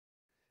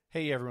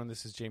Hey everyone,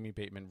 this is Jamie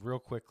Bateman. Real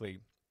quickly,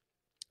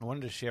 I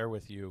wanted to share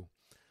with you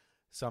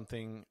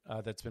something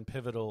that's been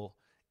pivotal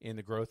in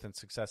the growth and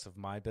success of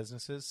my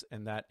businesses,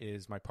 and that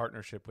is my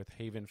partnership with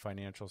Haven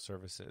Financial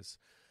Services.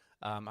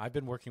 I've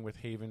been working with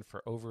Haven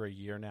for over a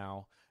year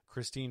now.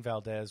 Christine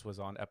Valdez was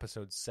on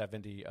episode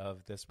 70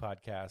 of this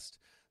podcast,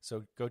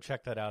 so go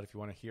check that out if you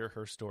want to hear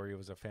her story. It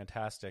was a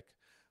fantastic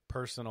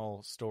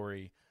personal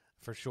story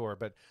for sure,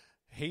 but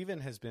Haven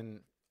has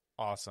been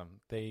awesome.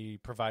 They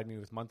provide me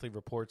with monthly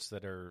reports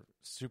that are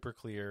super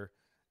clear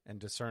and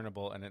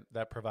discernible, and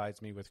that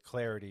provides me with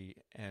clarity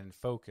and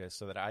focus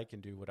so that I can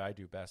do what I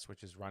do best,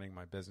 which is running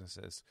my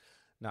businesses,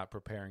 not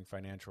preparing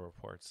financial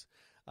reports.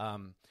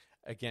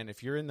 Again,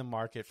 if you're in the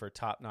market for a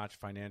top-notch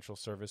financial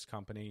service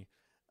company,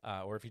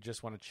 or if you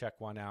just want to check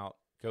one out,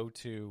 go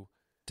to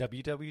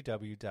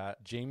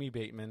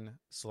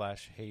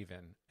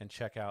www.jamiebateman.com/Haven and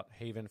check out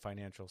Haven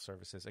Financial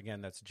Services. Again,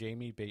 that's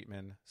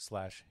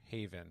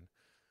jamiebateman.com/Haven.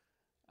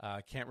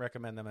 Can't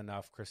recommend them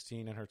enough.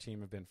 Christine and her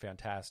team have been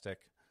fantastic.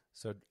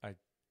 So I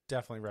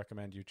definitely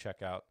recommend you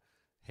check out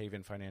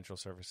Haven Financial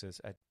Services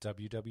at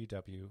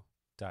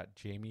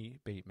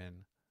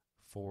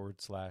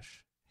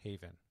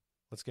www.jamiebateman.com/Haven.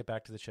 Let's get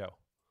back to the show.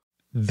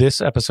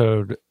 This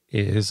episode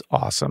is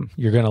awesome.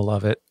 You're going to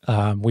love it.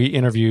 We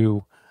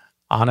interview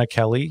Anna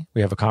Kelley.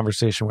 We have a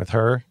conversation with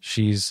her.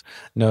 She's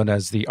known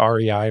as the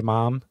REI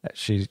mom.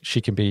 She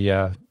can be,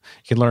 you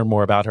can learn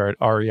more about her at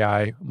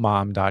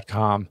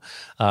reimom.com.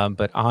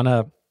 But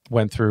Anna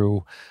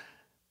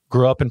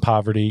grew up in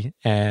poverty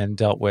and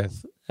dealt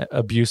with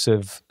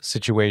abusive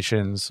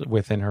situations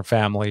within her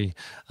family.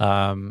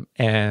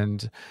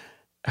 And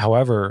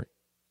however,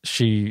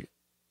 she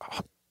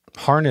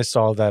harnessed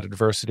all that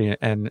adversity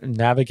and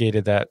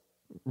navigated that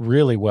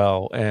really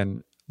well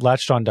and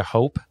latched onto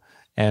hope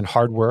and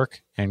hard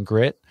work and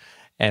grit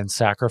and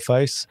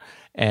sacrifice.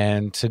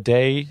 And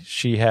today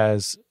she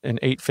has an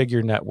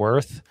 8-figure net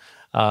worth.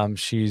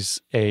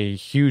 She's a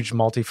huge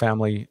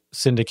multifamily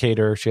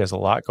syndicator. She has a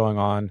lot going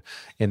on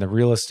in the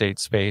real estate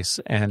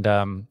space. And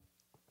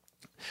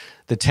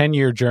the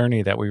 10-year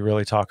journey that we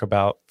really talk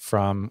about,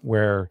 from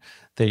where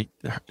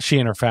she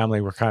and her family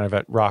were kind of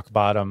at rock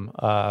bottom,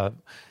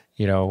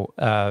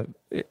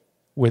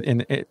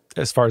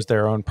 as far as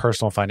their own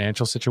personal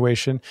financial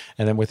situation.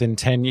 And then within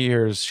 10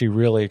 years, she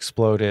really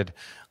exploded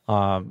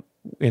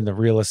in the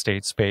real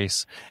estate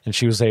space. And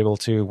she was able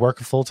to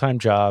work a full-time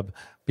job,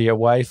 be a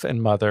wife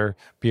and mother,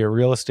 be a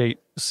real estate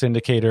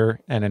syndicator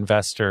and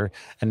investor.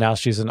 And now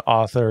she's an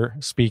author,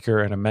 speaker,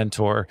 and a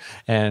mentor.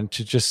 And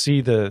to just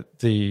see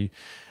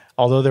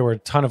although there were a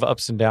ton of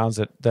ups and downs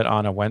that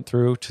Anna went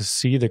through, to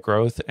see the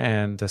growth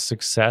and the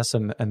success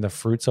and the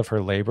fruits of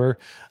her labor,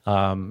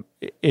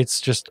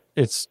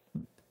 it's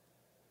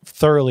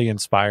thoroughly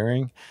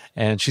inspiring.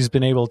 And she's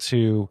been able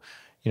to,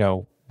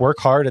 work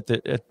hard at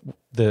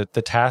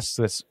the tasks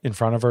that's in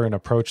front of her and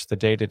approach the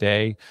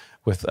day-to-day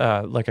with,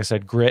 like I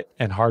said, grit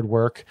and hard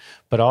work,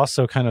 but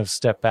also kind of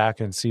step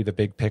back and see the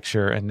big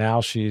picture. And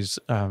now she's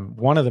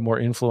one of the more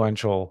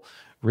influential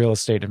real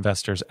estate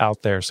investors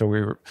out there. So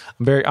I'm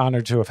very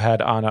honored to have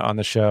had Anna on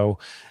the show.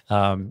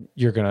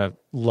 You're going to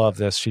love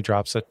this. She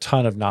drops a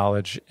ton of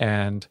knowledge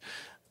and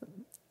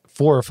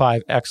 4 or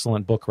 5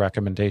 excellent book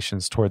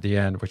recommendations toward the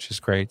end, which is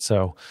great.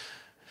 So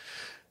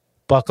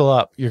buckle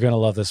up. You're going to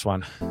love this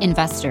one.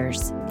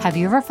 Investors, have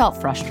you ever felt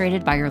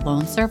frustrated by your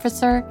loan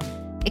servicer,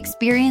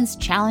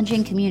 experienced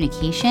challenging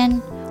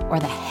communication, or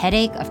the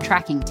headache of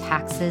tracking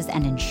taxes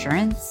and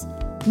insurance?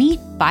 Meet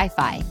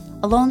BuyFi,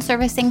 a loan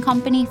servicing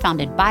company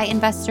founded by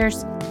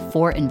investors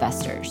for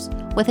investors.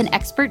 With an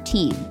expert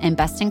team and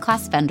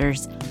best-in-class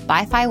vendors,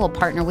 BuyFi will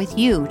partner with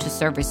you to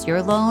service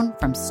your loan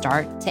from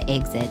start to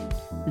exit.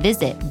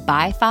 Visit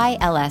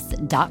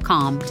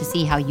buyfils.com to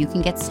see how you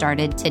can get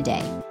started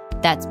today.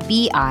 That's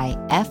BIFILS.com.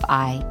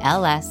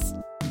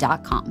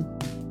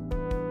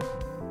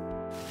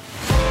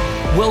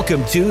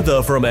 Welcome to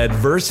the From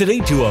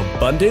Adversity to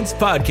Abundance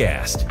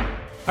podcast.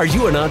 Are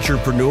you an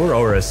entrepreneur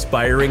or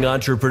aspiring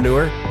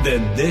entrepreneur?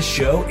 Then this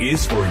show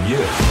is for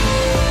you.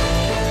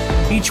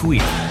 Each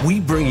week,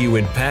 we bring you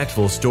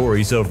impactful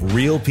stories of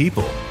real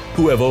people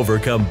who have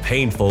overcome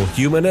painful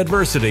human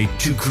adversity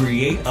to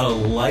create a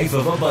life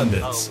of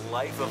abundance.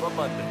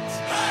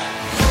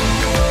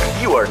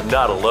 You are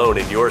not alone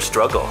in your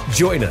struggle.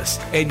 Join us,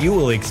 and you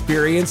will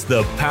experience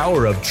the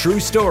power of true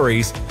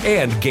stories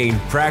and gain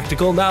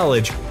practical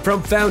knowledge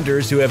from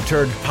founders who have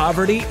turned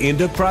poverty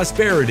into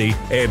prosperity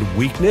and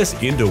weakness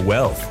into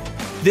wealth.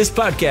 This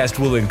podcast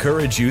will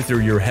encourage you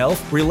through your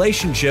health,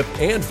 relationship,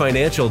 and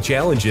financial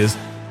challenges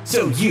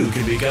so you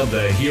can become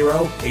the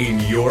hero in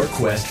your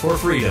quest for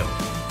freedom.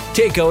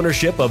 Take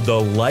ownership of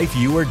the life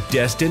you are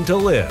destined to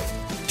live.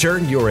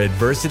 Turn your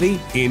adversity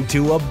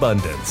into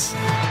abundance.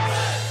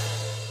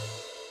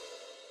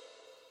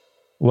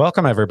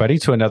 Welcome, everybody,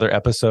 to another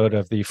episode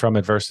of the From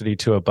Adversity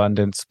to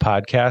Abundance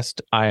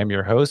podcast. I am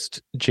your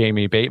host,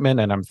 Jamie Bateman,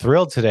 and I'm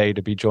thrilled today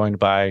to be joined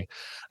by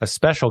a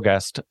special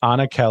guest,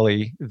 Anna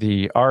Kelley,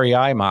 the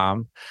REI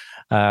mom.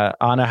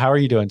 Anna, how are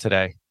you doing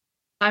today?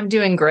 I'm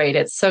doing great.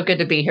 It's so good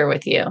to be here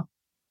with you.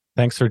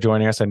 Thanks for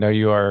joining us. I know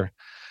you are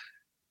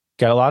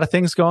got a lot of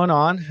things going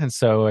on, and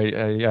so I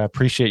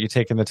appreciate you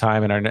taking the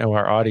time, and I know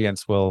our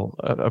audience will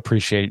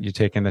appreciate you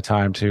taking the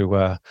time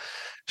to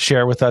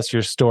share with us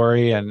your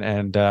story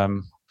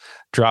and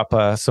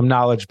drop some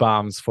knowledge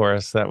bombs for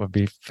us. That would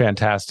be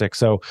fantastic.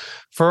 So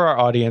for our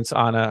audience,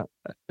 Anna,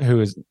 who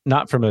is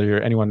not familiar,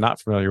 anyone not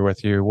familiar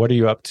with you, what are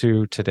you up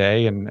to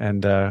today?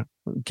 And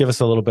give us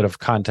a little bit of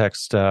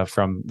context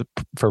from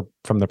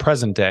the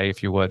present day,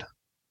 if you would.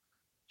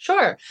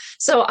 Sure.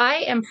 So I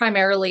am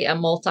primarily a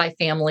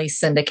multifamily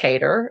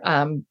syndicator,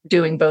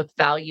 doing both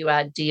value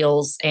add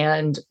deals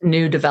and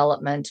new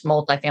development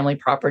multifamily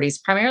properties,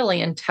 primarily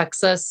in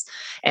Texas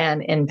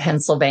and in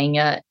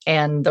Pennsylvania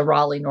and the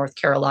Raleigh, North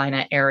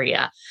Carolina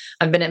area.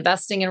 I've been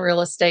investing in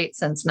real estate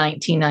since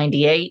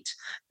 1998,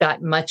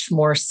 got much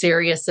more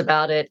serious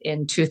about it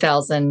in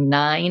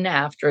 2009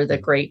 after the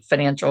great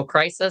financial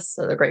crisis,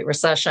 so the Great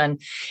Recession.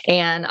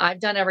 And I've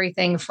done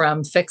everything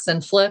from fix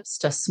and flips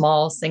to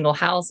small single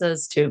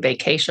houses to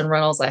vacation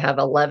rentals. I have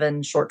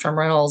 11 short-term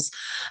rentals,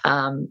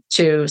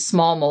 to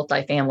small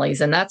multifamilies.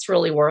 And that's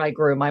really where I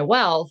grew my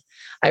wealth.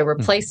 I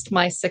replaced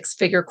my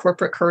six-figure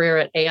corporate career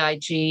at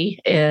AIG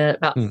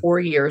about 4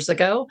 years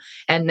ago,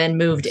 and then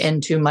moved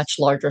into much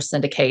larger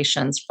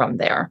syndications from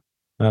there.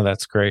 Oh,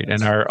 that's great.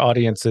 And our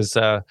audience is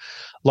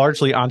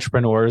largely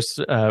entrepreneurs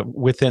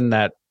within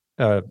that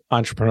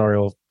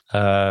entrepreneurial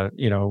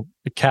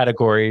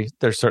category.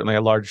 There's certainly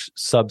a large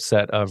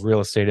subset of real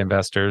estate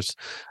investors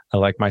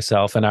like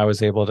myself, and I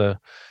was able to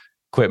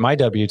quit my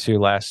W-2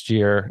 last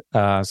year.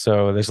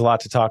 So there's a lot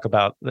to talk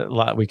about, a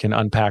lot we can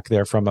unpack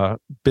there from a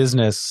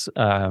business,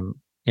 an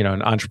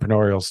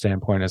entrepreneurial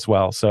standpoint as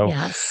well. So,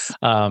 yes.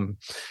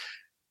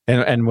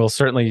 And we'll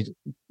certainly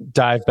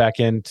dive back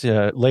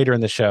into later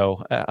in the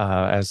show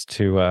as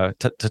to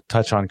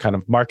touch on kind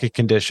of market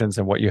conditions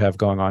and what you have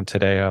going on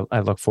today. I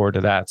look forward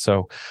to that.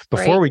 So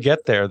before we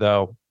get there,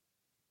 though,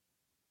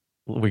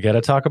 we got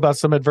to talk about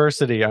some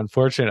adversity,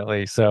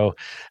 unfortunately. So,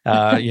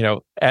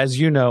 as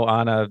you know,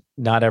 Anna,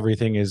 not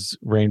everything is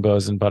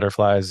rainbows and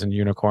butterflies and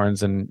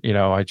unicorns. And,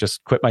 I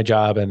just quit my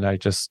job and I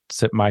just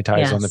sip Mai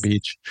Tais on the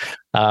beach.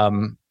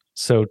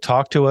 So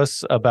talk to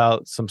us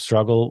about some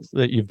struggle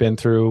that you've been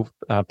through,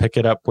 pick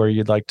it up where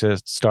you'd like to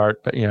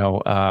start, but,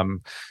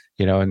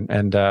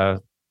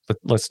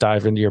 let's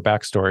dive into your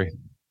backstory.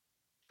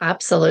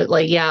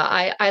 Absolutely.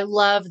 Yeah. I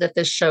love that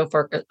this show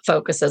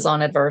focuses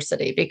on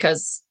adversity,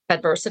 because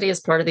adversity is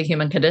part of the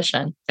human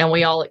condition, and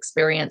we all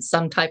experience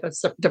some type of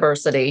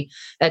diversity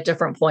at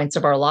different points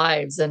of our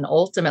lives. And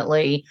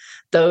ultimately,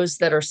 those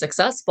that are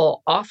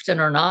successful often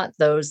are not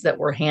those that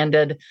were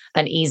handed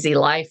an easy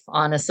life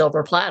on a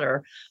silver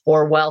platter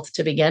or wealth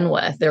to begin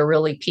with. They're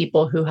really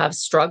people who have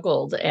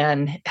struggled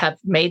and have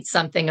made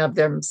something of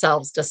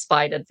themselves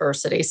despite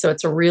adversity. So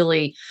it's a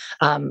really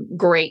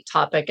great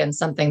topic, and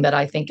something that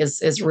I think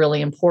is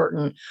really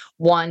important.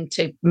 One,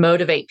 to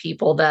motivate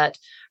people that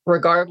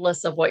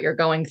regardless of what you're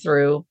going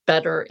through,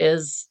 better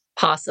is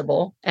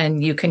possible,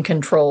 and you can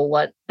control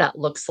what that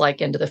looks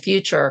like into the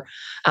future.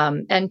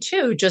 And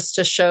two, just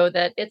to show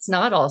that it's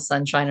not all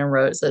sunshine and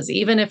roses.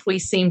 Even if we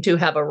seem to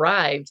have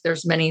arrived,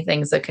 there's many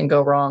things that can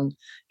go wrong,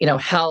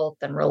 health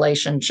and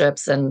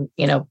relationships and,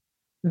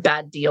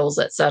 bad deals,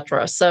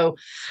 etc. So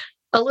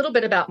a little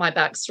bit about my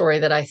backstory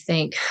that I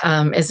think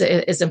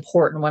is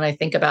important when I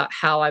think about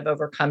how I've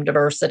overcome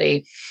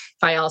diversity.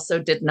 I also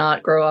did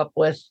not grow up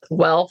with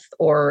wealth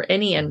or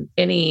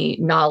any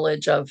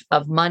knowledge of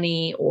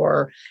money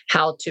or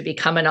how to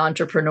become an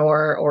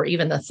entrepreneur, or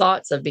even the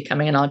thoughts of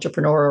becoming an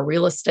entrepreneur or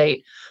real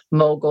estate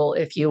mogul,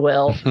 if you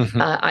will.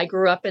 I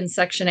grew up in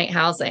Section 8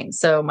 housing.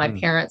 So my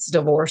parents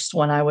divorced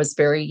when I was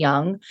very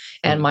young,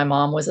 and my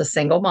mom was a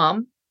single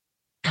mom.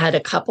 Had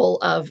a couple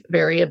of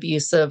very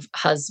abusive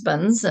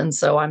husbands. And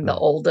so I'm the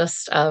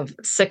oldest of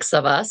 6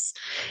 of us.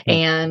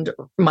 And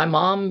my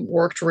mom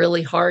worked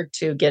really hard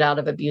to get out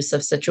of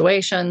abusive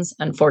situations,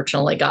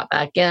 unfortunately got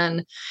back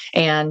in.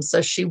 And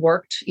so she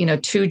worked,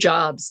 2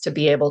 jobs to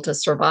be able to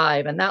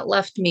survive. And that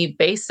left me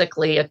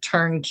basically a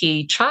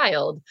turnkey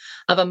child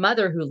of a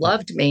mother who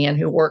loved me and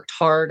who worked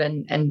hard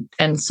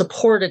and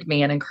supported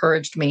me and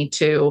encouraged me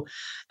to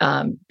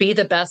be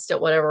the best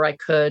at whatever I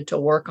could, to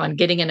work on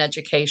getting an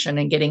education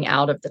and getting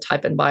out of the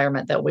type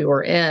environment that we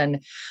were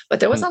in. But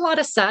there was a lot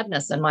of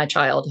sadness in my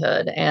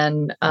childhood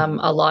and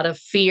a lot of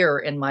fear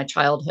in my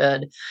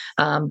childhood.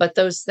 But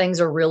those things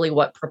are really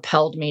what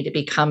propelled me to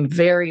become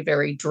very,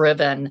 very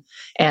driven,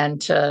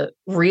 and to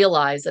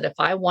realize that if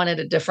I wanted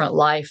a different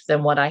life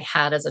than what I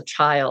had as a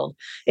child,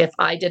 if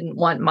I didn't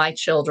want my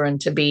children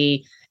to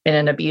be in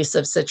an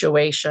abusive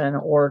situation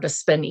or to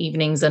spend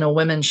evenings in a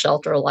women's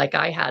shelter like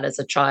I had as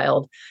a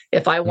child,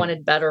 if I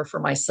wanted better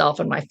for myself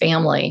and my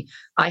family,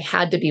 I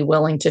had to be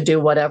willing to do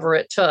whatever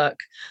it took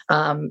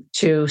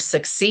to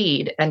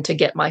succeed and to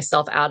get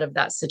myself out of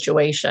that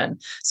situation.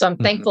 So I'm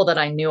thankful that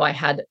I knew I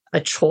had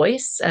a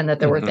choice and that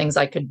there were things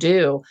I could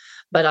do,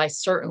 but I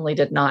certainly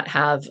did not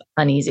have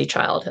an easy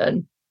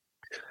childhood.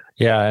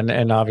 Yeah.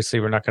 And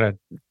obviously we're not going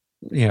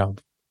to,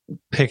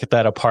 pick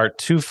that apart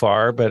too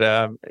far, but,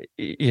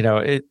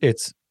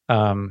 it's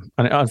and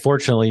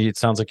unfortunately, it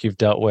sounds like you've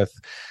dealt with,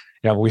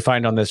 we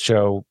find on this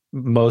show,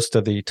 most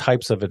of the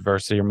types of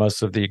adversity or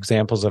most of the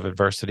examples of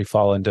adversity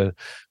fall into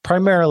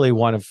primarily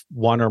one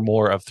or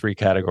more of three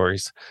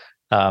categories: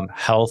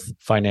 health,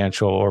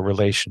 financial, or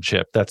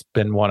relationship. That's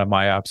been one of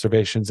my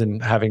observations in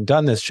having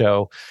done this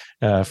show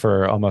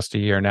for almost a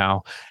year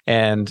now.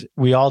 And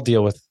we all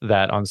deal with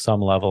that on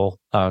some level,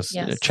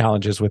 Yes.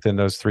 challenges within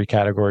those three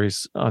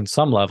categories on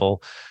some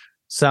level.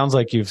 Sounds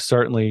like you've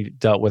certainly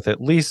dealt with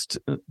at least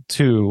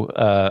two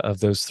of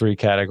those three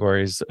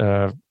categories,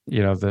 the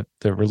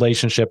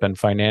relationship and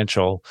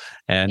financial.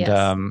 And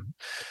Yes.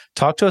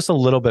 talk to us a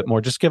little bit more,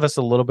 just give us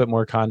a little bit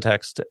more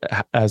context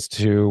as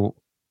to,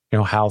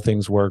 how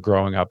things were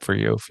growing up for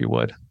you, if you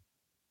would.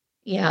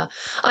 Yeah,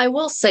 I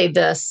will say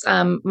this.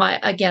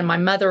 My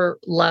mother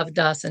loved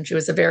us, and she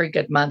was a very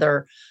good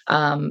mother,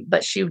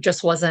 but she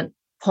just wasn't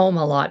home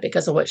a lot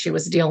because of what she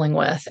was dealing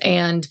with.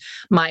 And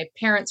my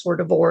parents were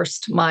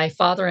divorced. My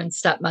father and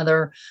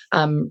stepmother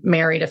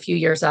married a few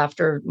years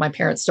after my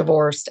parents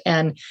divorced,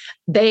 and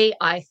they,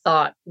 I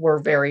thought, were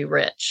very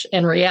rich.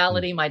 In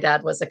reality, my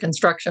dad was a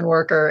construction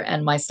worker,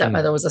 and my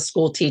stepmother was a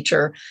school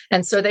teacher,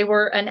 and so they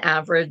were an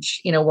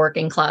average,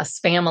 working class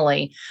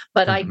family.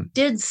 But I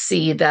did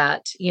see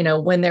that,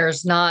 when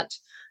there's not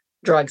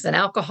drugs and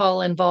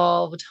alcohol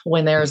involved,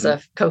 when there's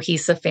a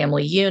cohesive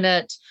family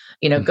unit,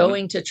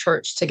 going to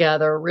church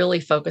together, really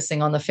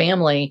focusing on the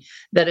family,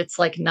 that it's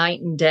like night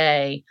and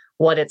day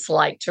what it's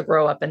like to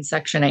grow up in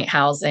Section 8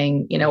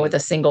 housing, with a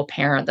single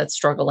parent that's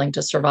struggling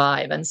to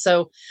survive. And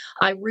so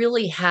I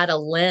really had a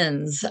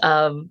lens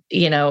of,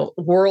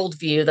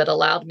 worldview that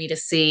allowed me to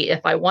see,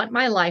 if I want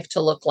my life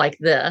to look like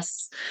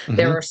this,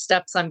 there are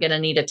steps I'm going to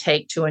need to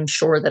take to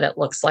ensure that it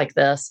looks like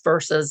this,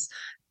 versus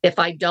if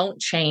I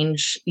don't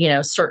change,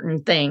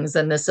 certain things,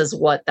 then this is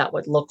what that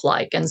would look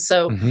like. And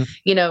so,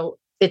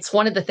 it's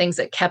one of the things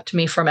that kept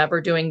me from ever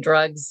doing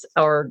drugs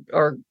or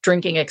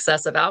drinking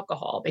excessive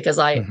alcohol, because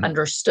I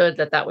understood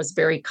that was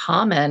very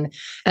common.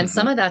 And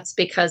some of that's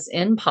because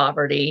in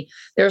poverty,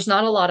 there's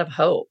not a lot of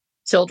hope.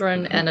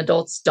 Children and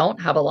adults don't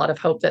have a lot of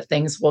hope that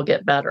things will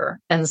get better.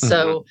 And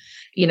so,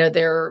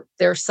 they're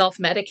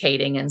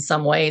self-medicating in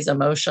some ways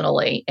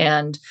emotionally.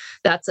 And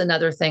that's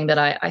another thing that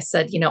I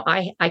said,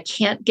 I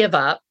can't give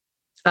up.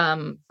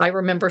 I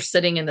remember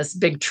sitting in this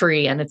big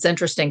tree, and it's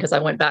interesting because I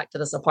went back to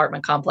this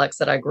apartment complex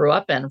that I grew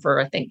up in for,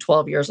 I think,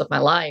 12 years of my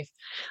life.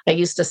 I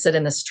used to sit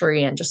in this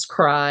tree and just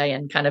cry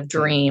and kind of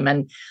dream.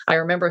 And I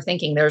remember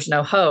thinking there's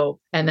no hope,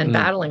 and then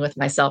battling with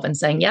myself and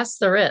saying, yes,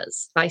 there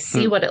is. I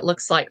see what it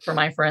looks like for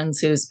my friends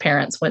whose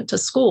parents went to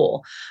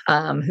school,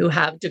 who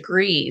have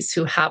degrees,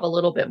 who have a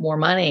little bit more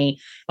money.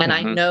 And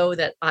I know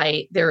that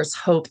there's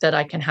hope that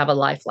I can have a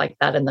life like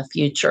that in the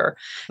future.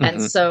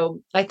 And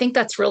so I think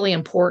that's really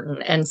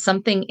important, and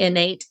something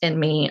innate in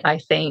me, I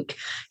think,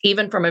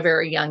 even from a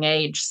very young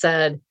age,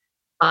 said,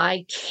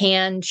 I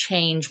can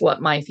change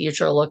what my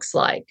future looks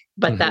like,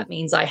 but that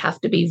means I have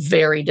to be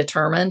very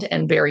determined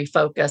and very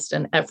focused,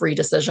 and every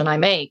decision I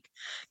make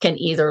can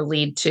either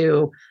lead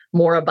to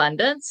more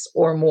abundance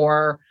or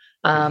more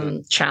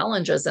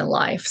challenges in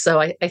life. So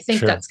I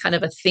think that's kind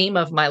of a theme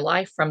of my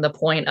life from the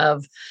point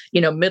of,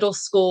 middle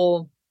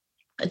school,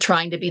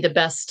 trying to be the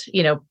best,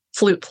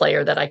 flute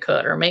player that I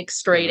could, or make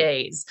straight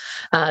A's,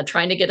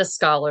 trying to get a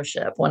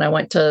scholarship. When I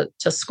went to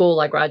school,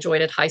 I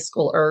graduated high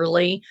school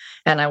early,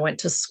 and I went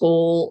to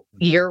school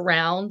year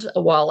round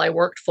while I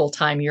worked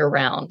full-time year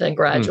round, and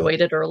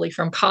graduated early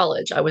from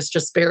college. I was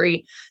just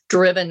very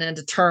driven and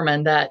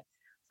determined that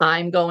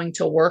I'm going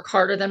to work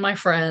harder than my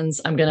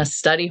friends. I'm going to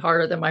study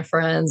harder than my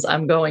friends.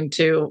 I'm going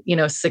to,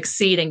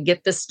 succeed and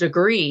get this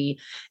degree.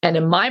 And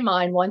in my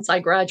mind, once I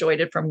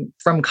graduated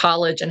from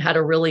college and had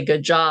a really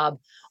good job,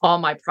 all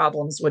my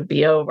problems would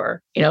be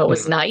over. It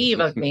was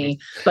naive of me,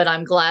 but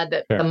I'm glad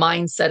that the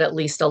mindset at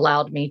least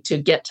allowed me to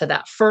get to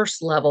that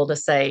first level to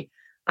say,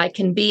 I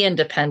can be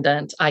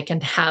independent. I can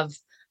have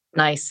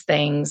nice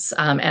things.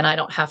 And I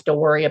don't have to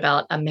worry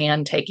about a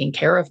man taking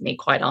care of me,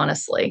 quite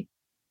honestly.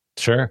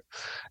 Sure.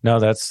 No,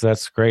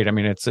 that's great. I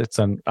mean, it's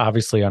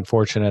obviously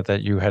unfortunate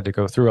that you had to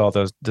go through all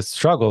the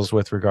struggles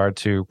with regard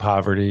to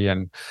poverty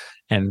and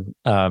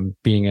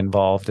being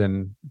involved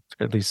in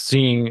at least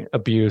seeing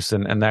abuse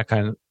and that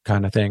kind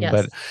of thing. Yes.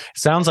 But it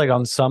sounds like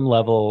on some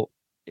level,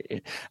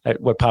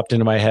 what popped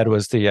into my head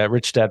was the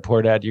Rich Dad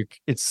Poor Dad.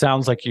 It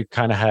sounds like you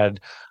kind of had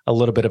a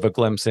little bit of a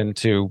glimpse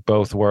into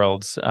both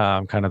worlds,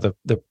 kind of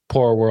the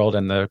poor world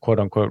and the quote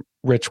unquote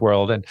rich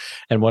world.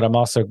 And what I'm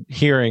also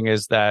hearing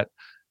is that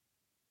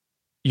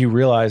you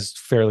realized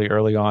fairly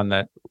early on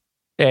that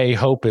A,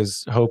 hope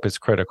is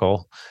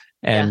critical,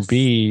 and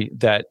B,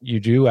 that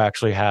you do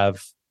actually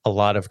have a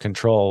lot of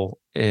control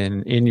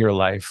in your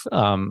life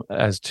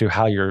as to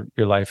how your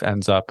life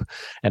ends up.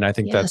 And I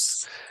think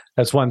that's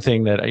one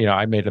thing that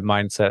I made a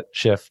mindset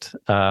shift.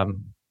 I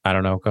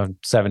don't know,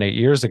 7-8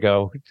 years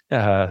ago,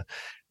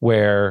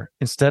 where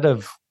instead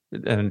of,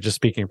 and just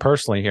speaking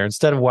personally here,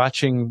 instead of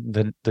watching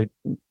the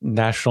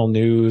national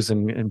news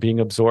and being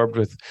absorbed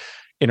with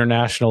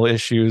international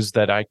issues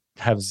that I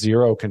have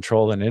zero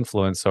control and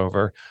influence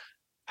over,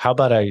 how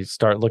about I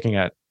start looking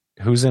at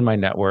who's in my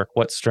network,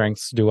 what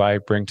strengths do I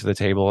bring to the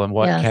table, and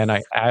what can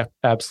I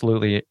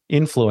absolutely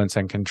influence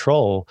and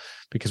control,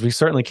 because we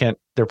certainly can't,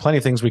 there are plenty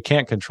of things we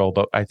can't control,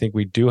 but I think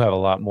we do have a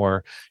lot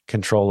more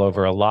control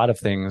over a lot of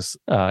things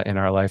in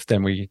our life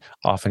than we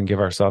often give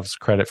ourselves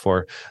credit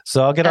for.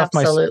 So I'll get off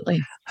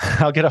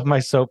my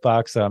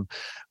soapbox.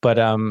 But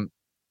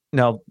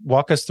now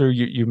walk us through,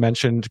 you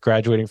mentioned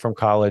graduating from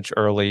college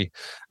early.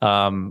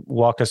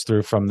 Walk us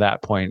through from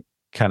that point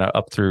kind of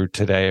up through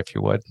today, if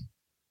you would.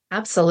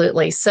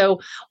 Absolutely.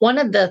 So one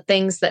of the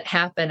things that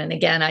happen, and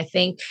again, I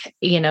think,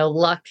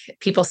 luck,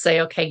 people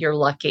say, okay, you're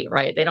lucky,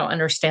 right? They don't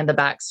understand the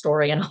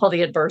backstory and all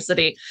the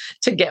adversity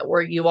to get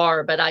where you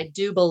are. But I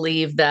do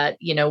believe that,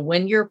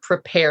 when you're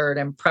prepared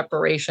and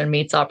preparation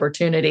meets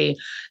opportunity,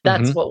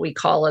 that's what we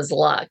call as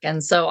luck.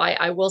 And so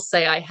I will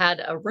say I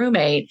had a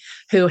roommate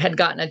who had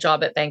gotten a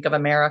job at Bank of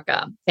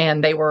America,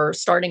 and they were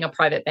starting a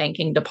private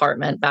banking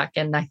department back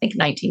in, I think,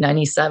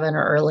 1997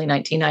 or early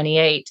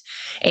 1998.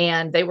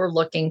 And they were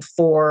looking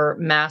for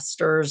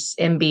master's,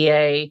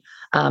 MBA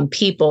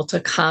people to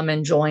come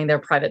and join their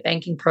private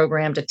banking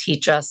program to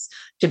teach us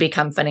to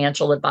become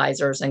financial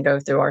advisors and go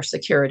through our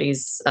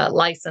securities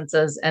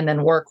licenses, and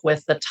then work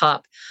with the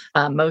top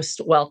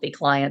most wealthy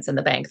clients in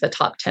the bank, the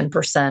top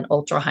 10%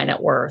 ultra high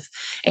net worth.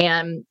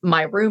 And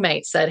my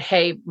roommate said,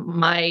 hey,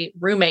 my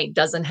roommate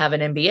doesn't have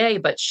an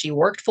MBA, but she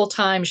worked full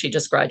time. She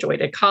just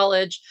graduated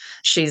college.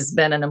 She's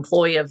been an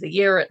employee of the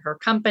year at her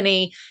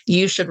company.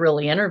 You should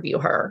really interview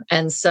her.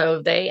 And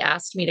so they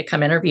asked me to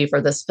come interview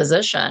for this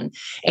position.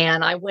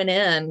 And I went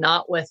in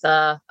not with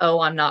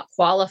I'm not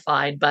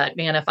qualified, but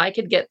man, if I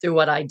could get through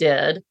what I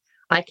did,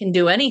 I can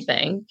do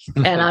anything,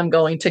 and I'm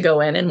going to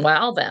go in and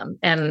wow them.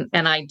 And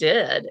I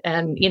did.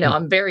 And,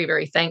 I'm very,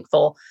 very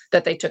thankful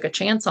that they took a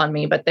chance on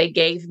me, but they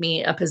gave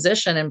me a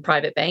position in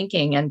private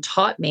banking and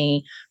taught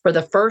me for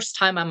the first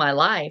time in my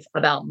life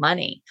about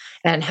money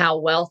and how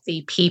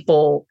wealthy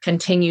people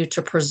continue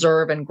to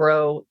preserve and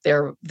grow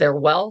their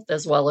wealth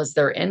as well as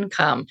their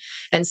income.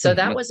 And so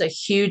that was a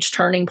huge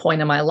turning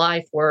point in my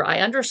life where I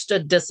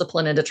understood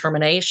discipline and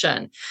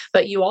determination,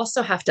 but you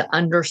also have to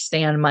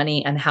understand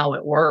money and how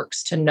it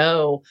works to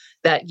know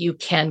that you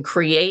can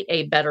create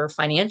a better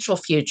financial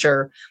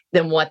future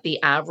than what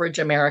the average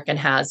American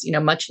has,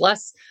 much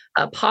less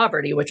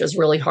poverty, which is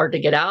really hard to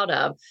get out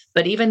of.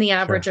 But even the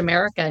average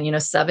American,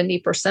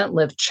 70%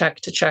 live check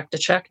to check to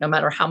check, no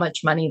matter how much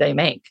money they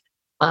make.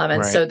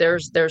 So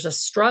there's a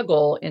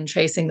struggle in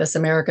chasing this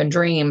American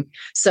dream.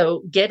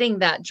 So getting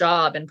that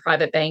job in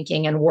private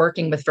banking and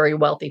working with very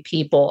wealthy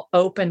people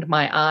opened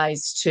my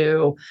eyes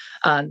to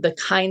the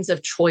kinds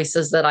of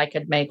choices that I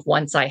could make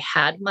once I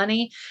had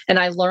money. And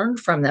I learned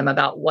from them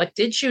about what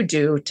did you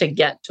do to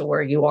get to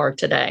where you are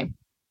today.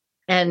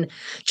 And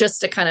just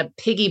to kind of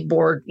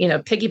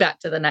piggyback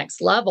to the next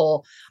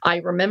level, I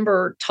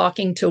remember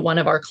talking to one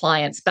of our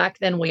clients. Back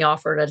then, we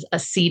offered a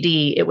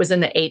CD. It was in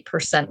the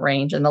 8%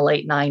 range in the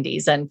late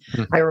 90s. And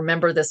I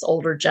remember this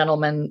older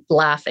gentleman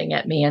laughing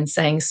at me and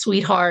saying,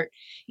 sweetheart,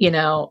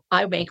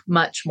 I make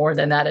much more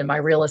than that in my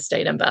real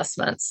estate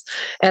investments.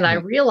 And I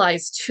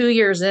realized 2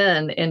 years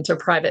into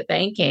private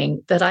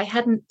banking that I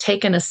hadn't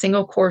taken a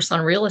single course on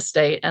real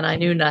estate and I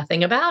knew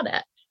nothing about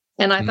it.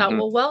 And I thought,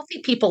 well, wealthy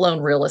people own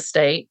real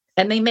estate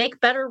and they make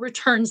better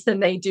returns than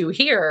they do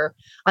here.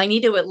 I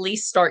need to at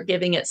least start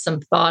giving it some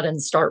thought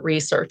and start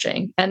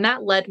researching. And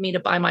that led me to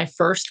buy my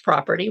first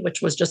property,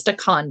 which was just a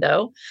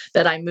condo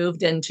that I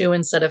moved into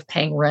instead of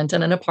paying rent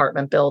in an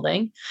apartment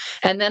building.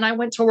 And then I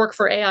went to work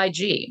for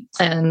AIG.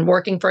 And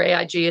working for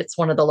AIG, it's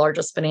one of the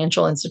largest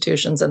financial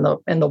institutions in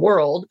the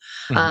world.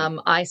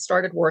 I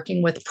started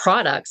working with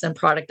products and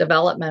product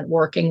development,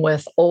 working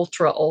with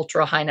ultra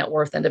high net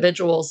worth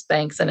individuals,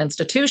 banks, and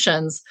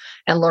institutions,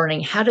 and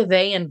learning how do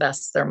they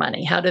invest their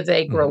money? How do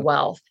they grow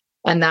wealth?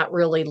 And that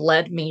really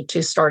led me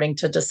to starting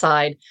to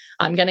decide,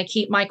 I'm going to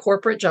keep my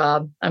corporate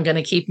job. I'm going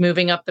to keep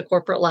moving up the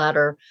corporate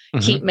ladder,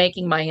 keep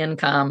making my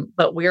income,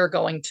 but we're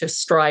going to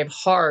strive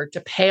hard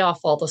to pay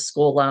off all the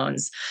school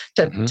loans,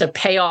 to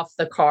pay off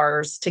the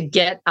cars, to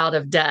get out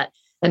of debt,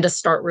 and to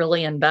start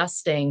really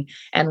investing.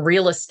 And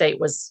real estate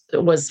was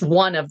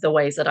one of the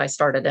ways that I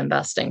started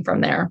investing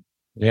from there.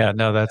 Yeah,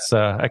 no, that's,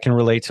 I can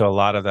relate to a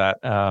lot of that.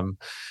 And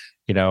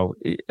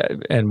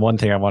one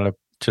thing I want to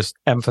just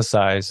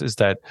emphasize is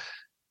that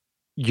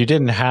you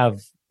didn't have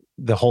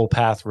the whole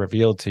path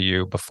revealed to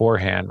you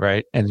beforehand,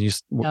 right? And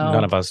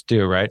none of us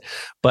do, right?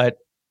 But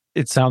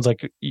it sounds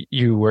like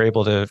you were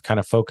able to kind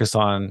of focus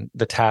on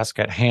the task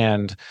at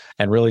hand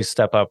and really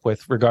step up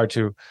with regard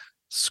to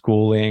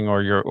schooling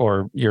or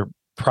your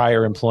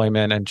prior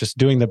employment and just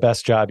doing the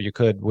best job you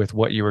could with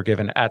what you were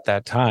given at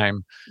that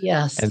time.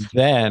 Yes. And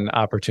then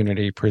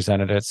opportunity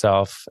presented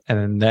itself.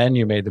 And then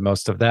you made the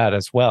most of that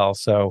as well.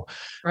 So,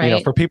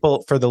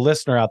 for the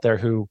listener out there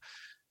who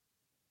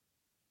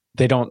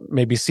they don't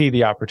maybe see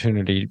the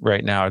opportunity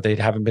right now, they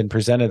haven't been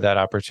presented that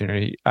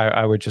opportunity,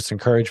 I would just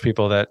encourage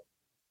people that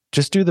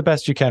just do the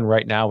best you can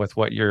right now with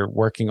what you're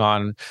working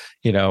on.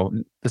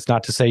 It's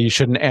not to say you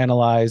shouldn't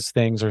analyze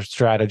things or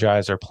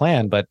strategize or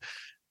plan, but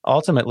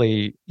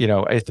ultimately,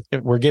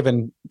 we're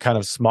given kind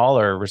of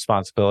smaller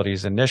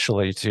responsibilities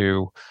initially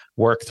to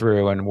work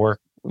through and work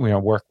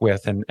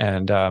with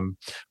and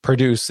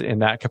produce in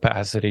that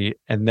capacity,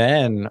 and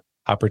then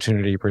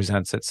opportunity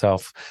presents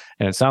itself.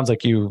 And it sounds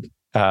like you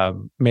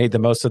made the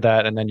most of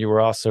that, and then you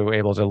were also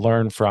able to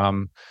learn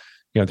from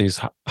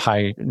these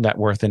high net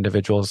worth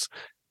individuals.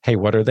 Hey,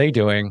 what are they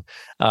doing?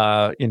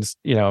 And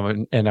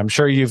I'm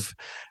sure you've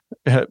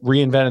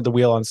reinvented the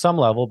wheel on some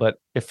level, but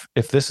if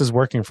this is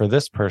working for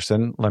this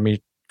person, let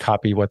me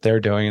copy what they're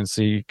doing and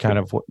see kind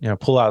of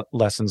pull out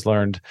lessons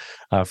learned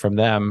from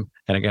them.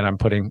 And again, I'm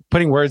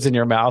putting words in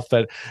your mouth,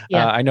 but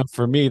I know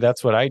for me,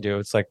 that's what I do.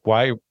 It's like,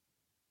 why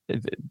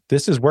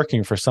this is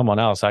working for someone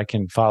else, I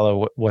can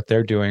follow what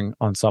they're doing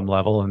on some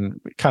level and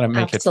kind of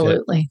make it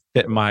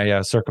fit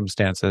my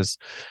circumstances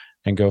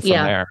and go from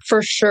there.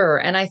 For sure.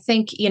 And I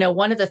think,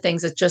 one of the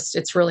things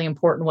it's really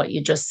important what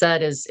you just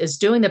said is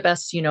doing the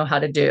best you know how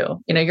to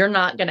do. You're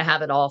not going to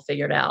have it all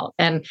figured out.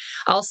 And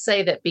I'll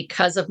say that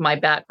because of my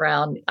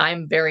background,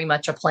 I'm very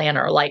much a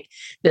planner. Like,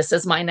 this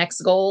is my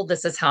next goal.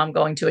 This is how I'm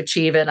going to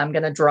achieve it. I'm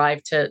going to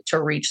drive to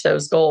reach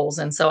those goals.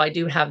 And so I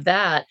do have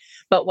that.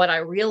 But what I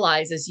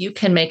realize is you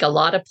can make a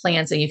lot of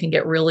plans and you can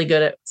get really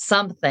good at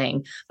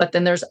something, but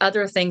then there's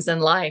other things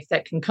in life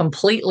that can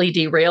completely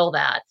derail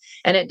that.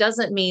 And it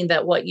doesn't mean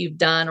that what you've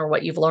done or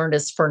what you've learned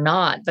is for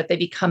naught, but they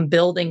become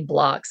building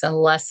blocks and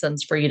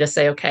lessons for you to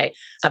say, okay,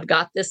 I've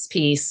got this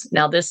piece.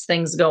 Now this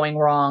thing's going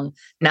wrong.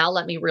 Now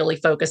let me really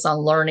focus on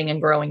learning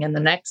and growing in the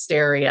next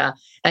area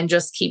and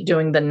just keep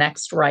doing the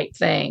next right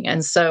thing.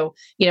 And so,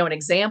 an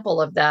example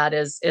of that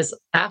is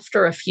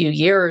after a few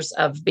years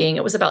of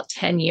it was about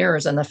 10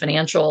 years in the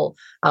financial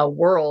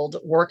world,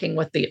 working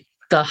with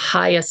the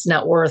highest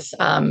net worth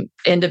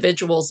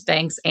individuals,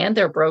 banks, and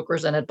their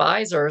brokers and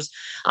advisors,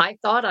 I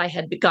thought I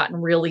had gotten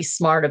really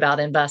smart about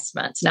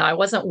investments. Now, I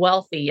wasn't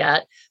wealthy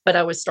yet, but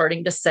I was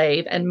starting to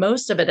save. And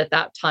most of it at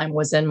that time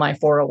was in my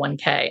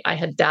 401k. I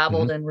had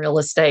dabbled in real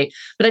estate,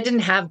 but I didn't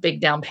have big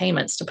down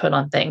payments to put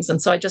on things.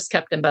 And so I just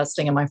kept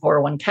investing in my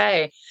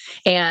 401k.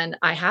 And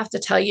I have to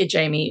tell you,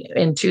 Jamie,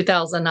 in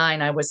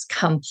 2009, I was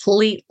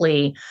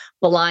completely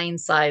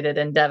blindsided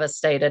and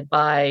devastated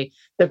by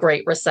the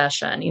Great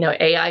Recession.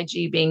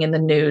 AIG being in the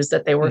news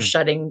that they were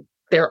shutting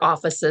their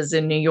offices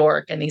in New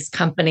York, and these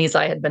companies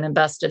I had been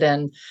invested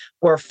in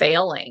were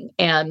failing.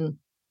 And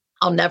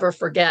I'll never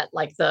forget,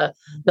 like, the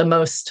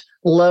most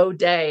low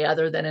day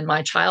other than in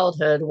my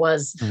childhood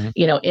was,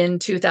 in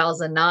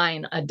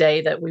 2009, a day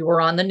that we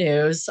were on the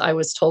news. I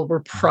was told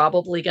we're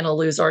probably going to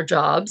lose our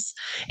jobs.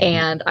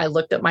 And I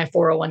looked at my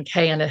 401k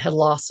and it had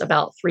lost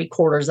about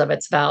 3/4 of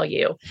its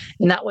value.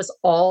 And that was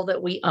all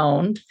that we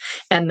owned.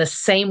 And the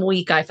same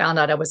week I found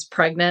out I was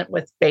pregnant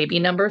with baby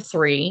number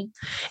 3.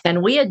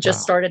 And we had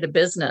just started a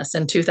business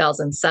in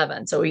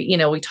 2007. So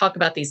we talk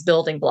about these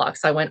building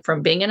blocks. I went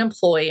from being an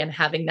employee and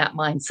having that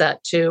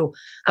mindset to,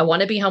 I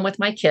want to be home with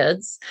my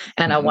kids.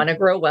 And I want to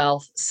grow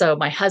wealth. So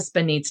my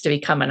husband needs to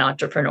become an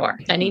entrepreneur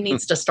and he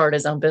needs to start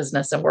his own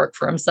business and work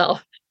for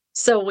himself.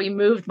 So we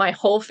moved my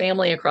whole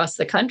family across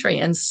the country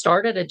and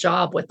started a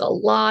job with a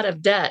lot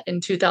of debt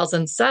in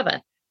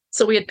 2007.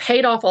 So we had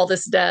paid off all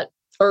this debt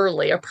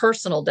early, a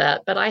personal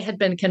debt, but I had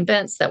been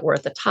convinced that we're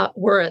at the top,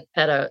 we're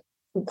at a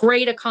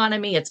great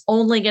economy. It's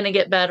only going to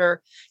get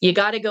better. You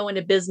got to go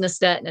into business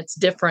debt, and it's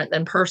different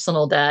than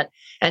personal debt.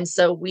 And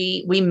so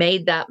we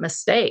made that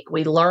mistake.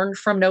 We learned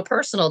from no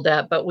personal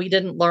debt, but we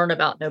didn't learn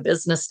about no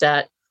business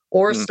debt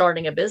or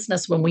starting a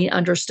business when we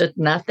understood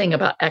nothing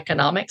about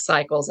economic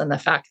cycles and the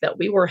fact that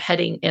we were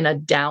heading in a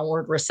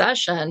downward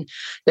recession.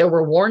 There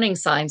were warning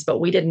signs, but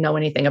we didn't know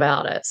anything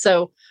about it.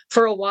 So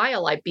for a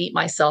while, I beat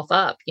myself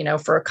up,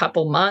 for a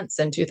couple months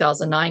in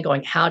 2009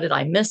 going, how did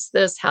I miss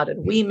this? How did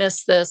we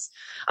miss this?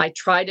 I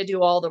tried to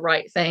do all the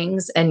right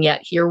things. And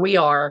yet here we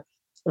are,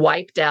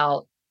 wiped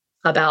out,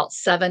 about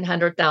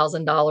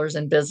 $700,000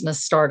 in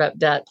business startup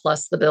debt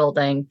plus the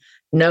building,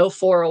 no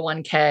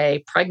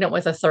 401k, pregnant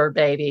with a third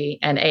baby,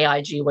 and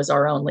AIG was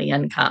our only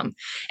income.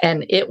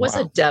 And it was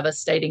a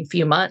devastating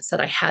few months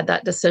that I had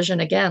that decision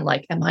again,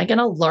 like, am I going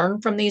to learn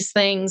from these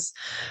things?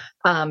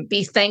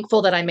 Be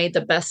thankful that I made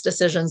the best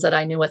decisions that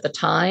I knew at the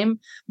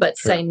time, but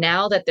say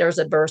now that there's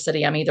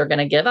adversity, I'm either going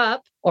to give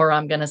up or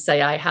I'm going to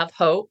say I have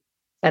hope.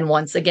 And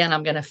once again,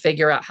 I'm going to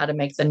figure out how to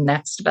make the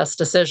next best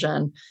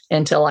decision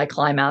until I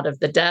climb out of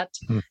the debt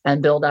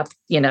and build up,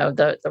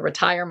 the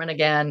retirement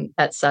again,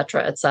 et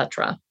cetera, et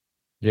cetera.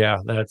 Yeah,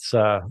 that's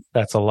a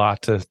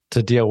lot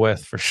to deal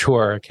with for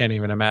sure. I can't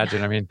even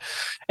imagine. I mean,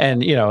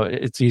 and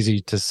it's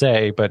easy to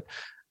say, but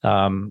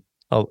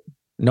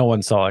no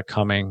one saw it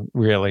coming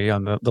really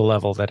on the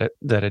level that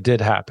it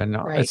did happen.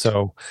 Right.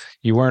 So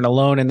you weren't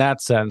alone in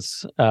that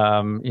sense.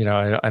 I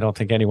don't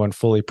think anyone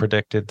fully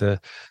predicted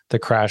the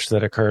crash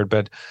that occurred.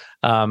 But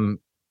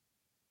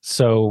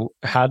so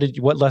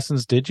what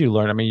lessons did you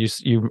learn? I mean,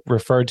 you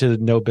referred to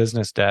no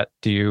business debt.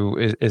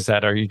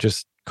 Are you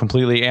just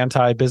completely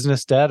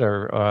anti-business debt,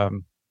 or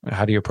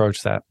how do you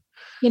approach that?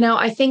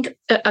 I think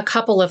a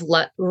couple of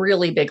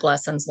really big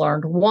lessons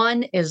learned.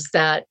 One is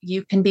that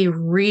you can be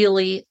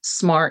really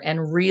smart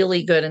and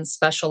really good and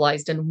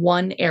specialized in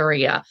one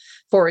area.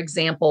 For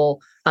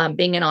example,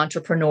 being an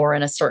entrepreneur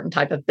in a certain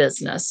type of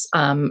business.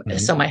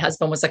 So my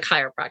husband was a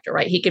chiropractor,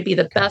 right? He could be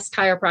the best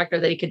chiropractor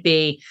that he could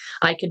be.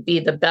 I could be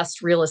the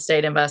best real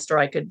estate investor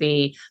I could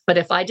be. But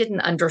if I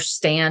didn't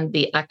understand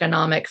the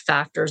economic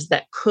factors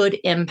that could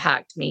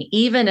impact me,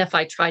 even if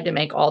I tried to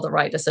make all the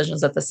right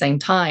decisions at the same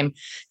time,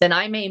 then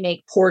I may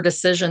make poor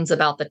decisions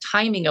about the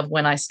timing of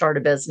when I start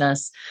a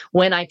business,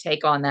 when I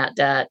take on that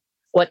debt,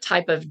 what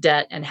type of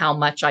debt and how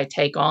much I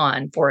take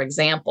on, for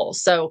example.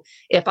 So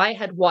if I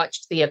had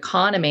watched the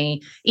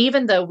economy,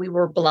 even though we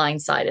were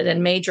blindsided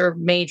and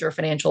major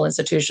financial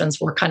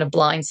institutions were kind of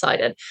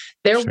blindsided,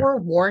 there were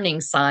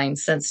warning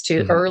signs since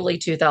early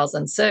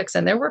 2006.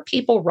 And there were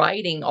people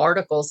writing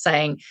articles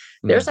saying,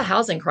 there's a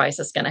housing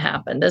crisis going to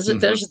happen. There's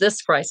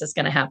this crisis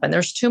going to happen.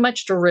 There's too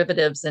much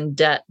derivatives and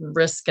debt and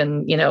risk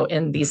and,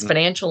 in these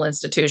financial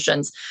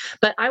institutions.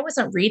 But I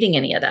wasn't reading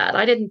any of that.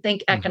 I didn't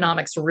think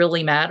economics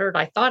really mattered.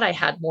 I thought I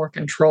had more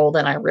control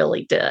than I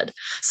really did.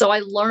 So I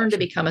learned to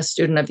become a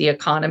student of the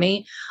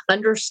economy,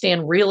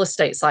 understand real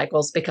estate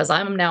cycles because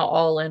I'm now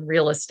all in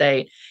real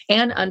estate,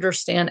 and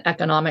understand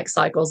economic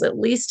cycles, at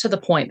least to the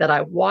point that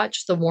I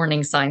watch the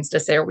warning signs to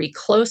say, are we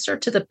closer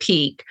to the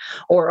peak,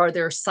 or are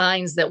there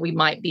signs that we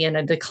might be in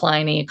a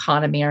declining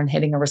economy or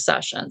hitting a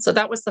recession? So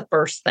that was the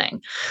first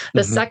thing.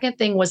 The second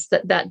thing was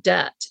that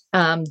debt.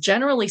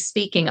 Generally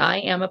speaking, I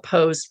am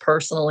opposed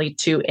personally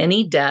to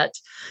any debt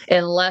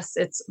unless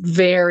it's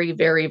very,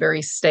 very,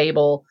 very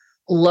stable,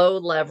 low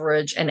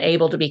leverage, and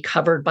able to be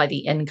covered by the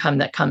income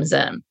that comes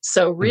in.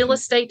 So real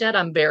estate debt,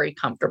 I'm very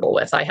comfortable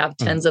with. I have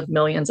tens of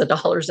millions of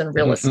dollars in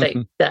real estate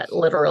debt,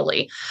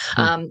 literally.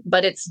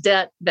 But it's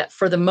debt that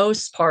for the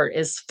most part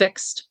is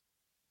fixed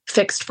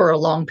for a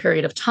long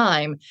period of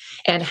time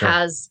and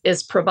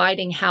is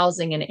providing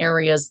housing in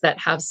areas that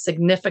have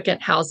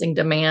significant housing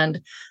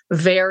demand,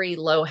 very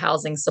low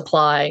housing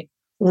supply,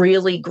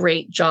 really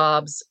great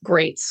jobs,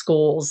 great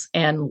schools,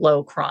 and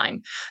low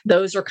crime.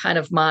 Those are kind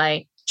of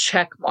my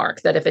check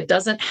mark that if it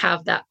doesn't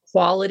have that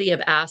quality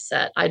of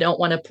asset, I don't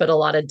want to put a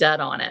lot of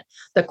debt on it.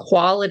 The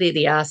quality of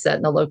the asset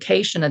and the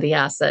location of the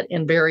asset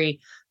in very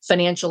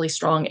financially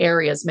strong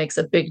areas makes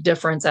a big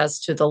difference as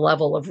to the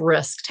level of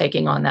risk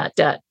taking on that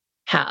debt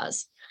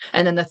has.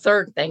 And then the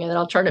third thing, and then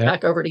I'll turn it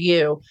back over to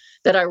you,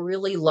 that I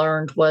really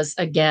learned was,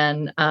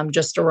 again,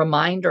 just a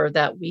reminder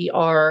that we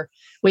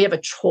have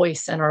a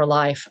choice in our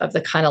life of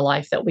the kind of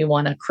life that we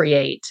want to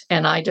create.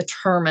 And I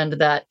determined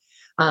that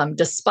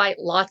despite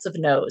lots of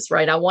no's,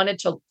 right, I wanted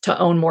to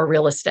own more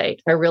real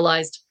estate. I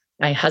realized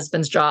my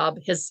husband's job,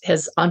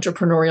 his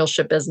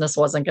entrepreneurship business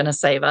wasn't going to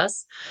save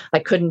us. I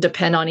couldn't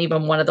depend on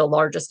even one of the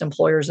largest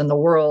employers in the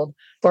world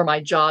for my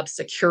job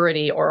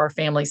security or our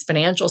family's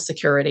financial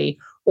security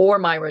or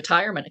my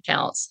retirement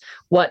accounts.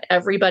 What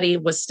everybody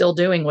was still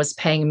doing was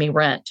paying me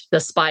rent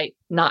despite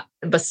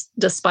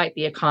the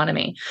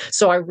economy.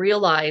 So I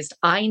realized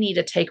I need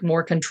to take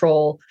more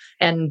control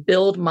and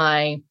build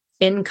my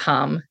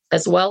income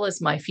as well as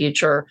my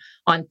future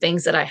on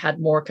things that I had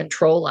more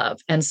control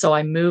of. And so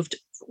I moved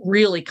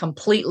really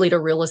completely to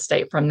real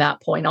estate from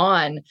that point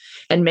on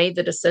and made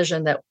the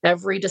decision that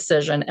every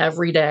decision,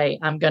 every day,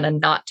 I'm going to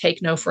not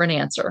take no for an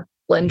answer.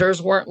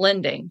 Lenders weren't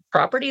lending.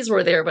 Properties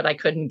were there, but I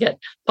couldn't get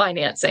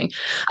financing.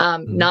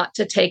 Not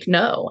to take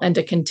no and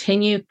to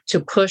continue to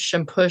push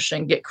and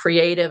get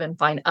creative and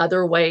find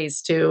other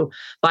ways to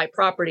buy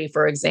property,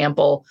 for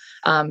example,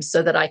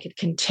 so that I could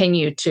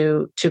continue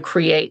to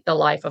create the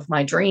life of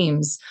my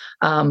dreams,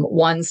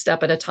 one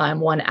step at a time,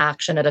 one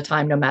action at a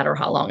time, no matter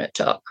how long it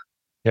took.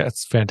 Yeah,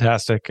 it's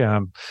fantastic. I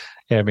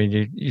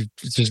mean, you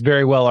just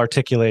very well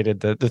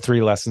articulated the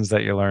three lessons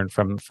that you learned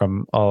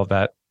from all of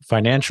that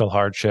financial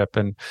hardship.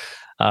 And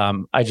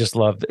I just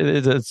love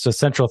it's a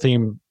central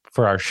theme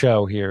for our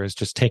show here is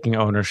just taking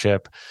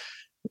ownership,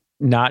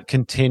 not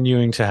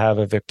continuing to have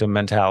a victim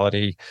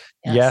mentality.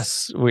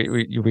 Yes,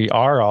 we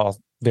are all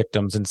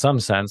victims in some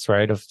sense,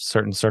 right, of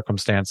certain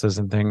circumstances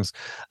and things,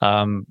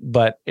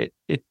 but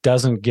it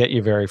doesn't get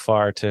you very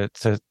far to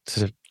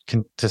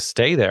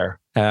stay there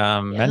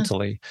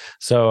mentally.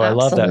 So absolutely. I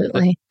love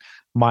that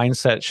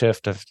mindset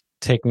shift of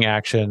taking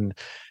action,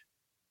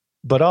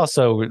 but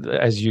also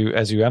as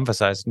you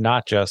emphasize,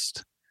 not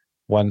just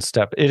one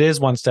step. It is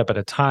one step at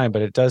a time,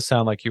 but it does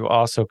sound like you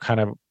also kind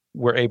of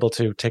were able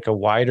to take a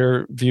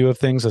wider view of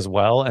things as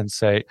well and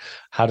say,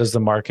 how does the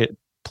market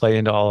play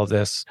into all of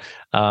this?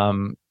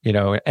 And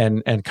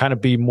kind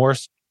of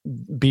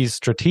be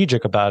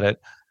strategic about it,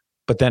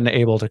 but then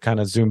able to kind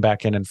of zoom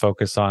back in and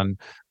focus on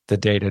the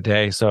day to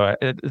day. So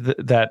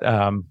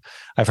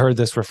I've heard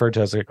this referred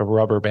to as like a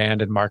rubber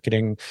band in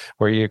marketing,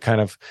 where you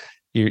kind of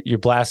you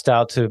blast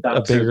out to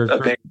a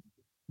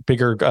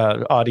bigger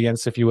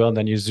audience, if you will, and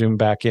then you zoom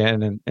back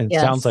in. And it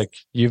sounds like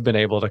you've been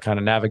able to kind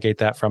of navigate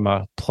that from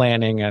a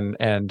planning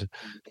and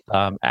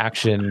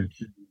action,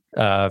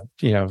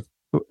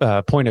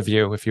 point of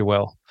view, if you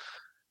will.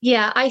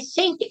 Yeah, I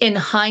think in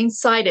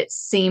hindsight, it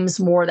seems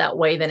more that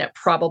way than it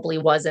probably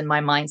was in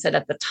my mindset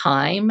at the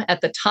time.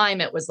 At the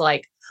time, it was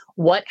like,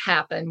 what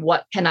happened?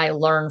 What can I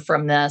learn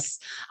from this?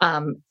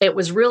 It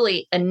was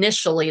really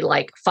initially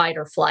like fight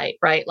or flight,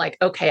 right? Like,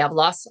 okay, I've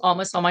lost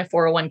almost all my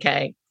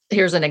 401k.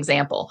 Here's an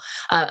example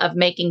of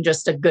making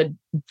just a good,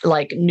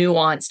 like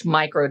nuanced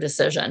micro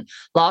decision.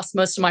 Lost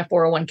most of my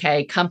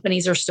 401k.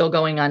 Companies are still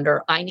going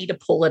under. I need to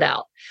pull it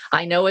out.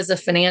 I know as a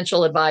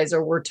financial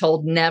advisor, we're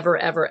told never,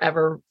 ever,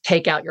 ever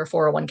take out your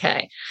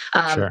 401k.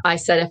 Sure. I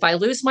said, if I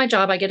lose my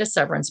job, I get a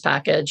severance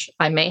package.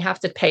 I may have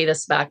to pay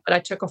this back, but I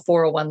took a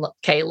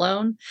 401k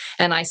loan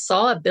and I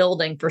saw a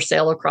building for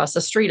sale across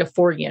the street, a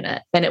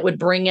 4-unit, and it would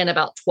bring in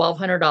about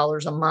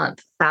 $1,200 a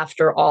month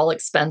after all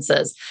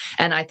expenses.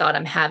 And I thought,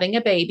 I'm having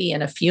a baby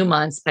in a few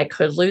months. I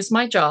could lose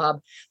my job,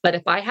 but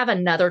if I have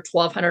another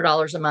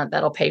 $1,200 a month,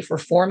 that'll pay for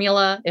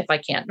formula. If I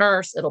can't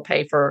nurse, it'll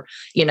pay for,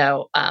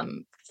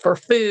 for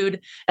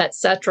food, et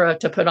cetera,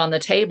 to put on the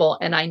table.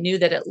 And I knew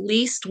that at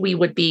least we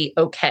would be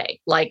okay.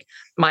 Like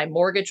my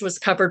mortgage was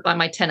covered by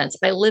my tenants.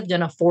 I lived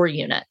in a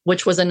 4-unit,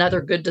 which was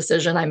another good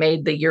decision I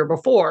made the year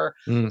before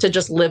to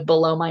just live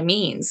below my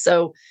means.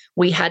 So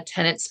we had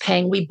tenants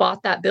paying. We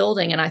bought that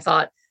building and I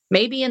thought,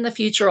 maybe in the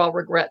future, I'll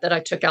regret that I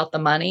took out the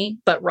money.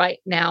 But right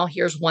now,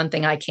 here's one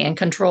thing I can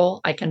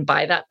control. I can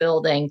buy that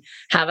building,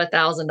 have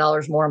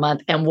 $1,000 more a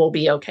month, and we'll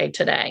be okay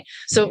today.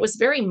 So it was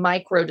very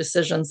micro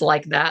decisions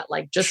like that,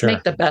 like just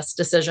make the best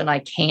decision I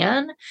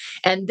can.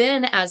 And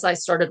then as I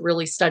started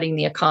really studying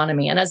the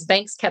economy and as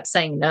banks kept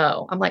saying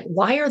no, I'm like,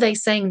 why are they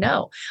saying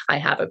no? I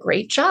have a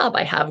great job.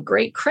 I have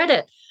great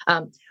credit.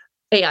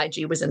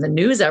 AIG was in the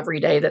news every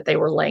day that they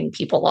were laying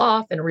people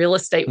off and real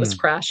estate was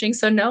crashing.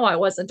 So no, I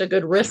wasn't a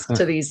good risk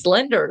to these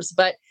lenders.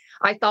 But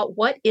I thought,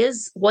 what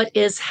is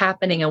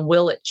happening and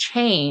will it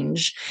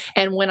change?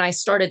 And when I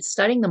started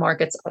studying the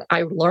markets,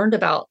 I learned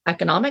about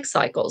economic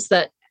cycles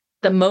that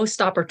the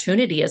most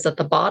opportunity is at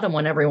the bottom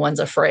when everyone's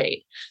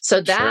afraid. So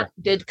that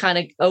did kind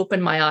of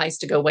open my eyes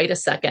to go, wait a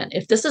second,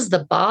 if this is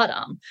the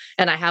bottom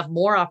and I have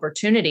more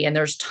opportunity and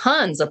there's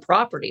tons of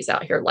properties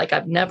out here like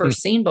I've never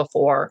seen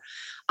before,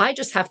 I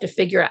just have to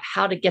figure out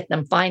how to get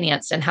them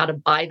financed and how to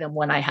buy them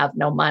when I have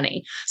no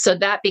money. So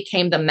that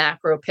became the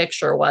macro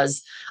picture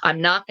was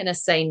I'm not going to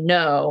say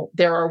no.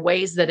 There are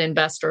ways that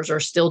investors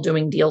are still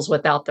doing deals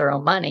without their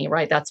own money,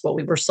 right? That's what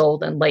we were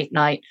sold in late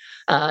night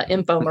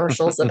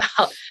infomercials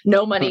about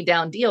no money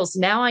down deals.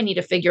 Now I need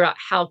to figure out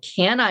how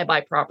can I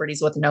buy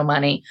properties with no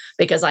money?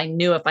 Because I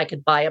knew if I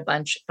could buy a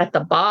bunch at the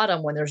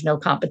bottom when there's no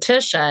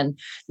competition,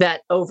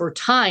 that over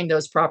time,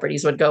 those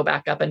properties would go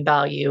back up in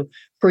value,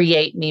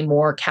 create me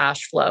more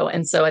cash flow.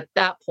 And so at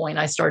that point,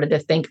 I started to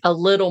think a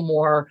little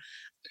more,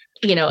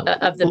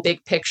 of the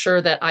big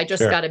picture that I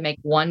just got to make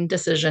one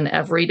decision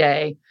every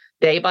day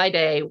by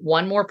day,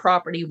 one more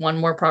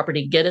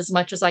property, get as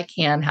much as I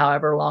can,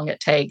 however long it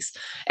takes.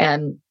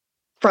 And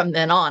from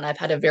then on, I've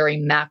had a very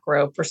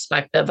macro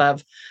perspective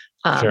of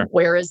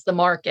where is the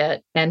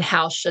market and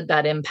how should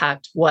that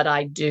impact what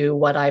I do,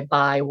 what I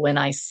buy, when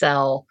I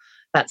sell,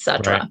 et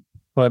cetera. Right.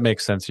 Well, it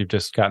makes sense. You've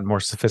just gotten more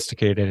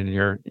sophisticated in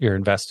your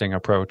investing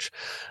approach.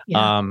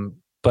 Yeah.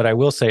 But I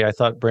will say, I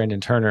thought Brandon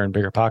Turner and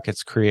Bigger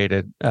Pockets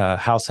created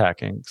house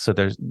hacking. So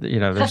there's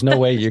no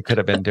way you could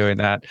have been doing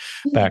that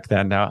back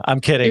then. No, I'm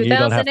kidding.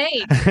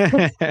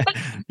 2008.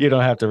 You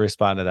don't have to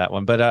respond to that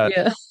one. But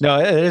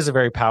no, it is a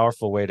very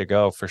powerful way to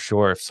go for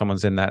sure. If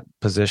someone's in that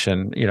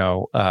position,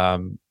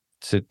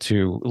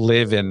 to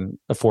live in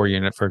a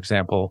 4-unit, for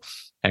example,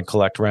 and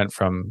collect rent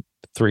from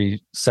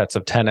 3 sets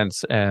of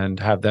tenants and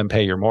have them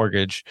pay your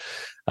mortgage.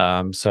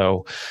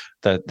 So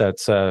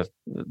that's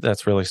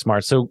really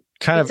smart. So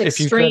it's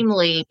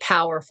extremely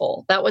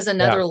powerful. That was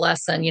another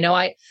lesson.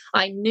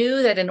 I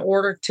knew that in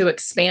order to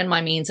expand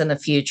my means in the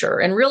future,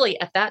 and really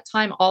at that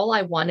time, all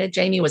I wanted,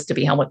 Jamie, was to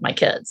be home with my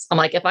kids. I'm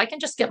like, if I can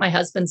just get my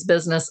husband's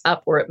business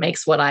up where it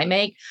makes what I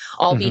make,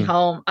 I'll be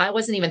home. I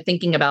wasn't even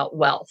thinking about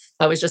wealth.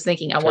 I was just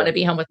thinking, I want to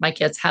be home with my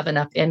kids, have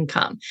enough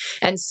income.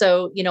 And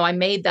so, I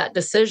made that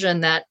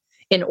decision that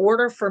in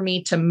order for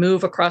me to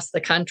move across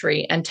the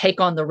country and take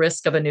on the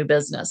risk of a new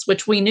business,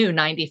 which we knew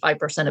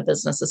 95% of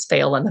businesses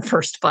fail in the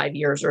first 5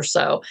 years or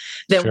so,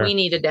 then we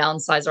need to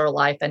downsize our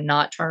life and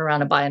not turn around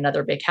and buy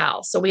another big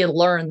house. So we had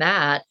learned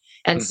that.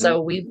 And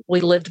so we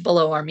lived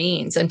below our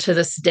means. And to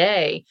this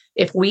day,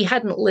 if we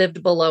hadn't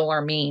lived below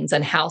our means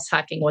and house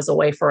hacking was a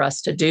way for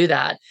us to do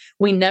that,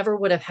 we never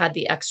would have had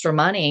the extra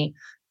money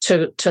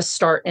to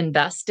start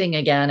investing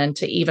again and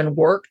to even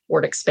work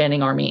toward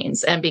expanding our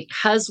means. And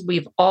because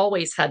we've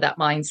always had that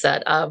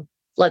mindset of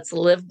let's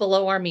live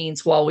below our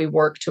means while we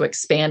work to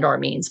expand our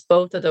means,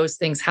 both of those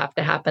things have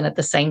to happen at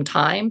the same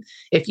time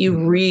if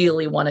you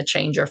really want to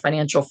change your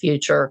financial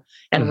future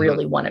and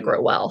really want to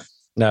grow wealth.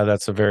 No,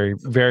 that's a very,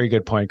 very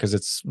good point, because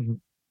it's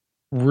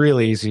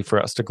really easy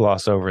for us to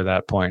gloss over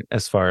that point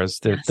as far as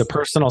the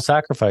personal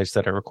sacrifice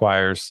that it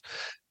requires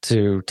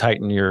to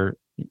tighten your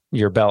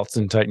belts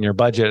and tighten your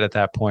budget at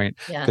that point,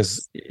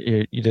 because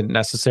you didn't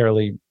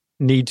necessarily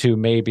need to,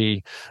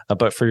 maybe,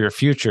 but for your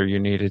future, you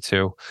needed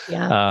to.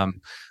 Yeah.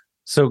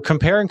 So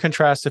compare and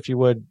contrast, if you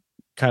would,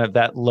 kind of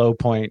that low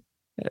point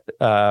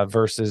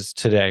versus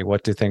today?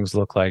 What do things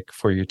look like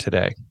for you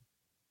today?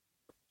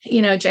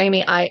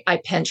 Jamie,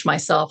 I pinch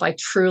myself. I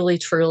truly,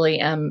 truly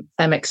am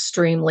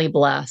extremely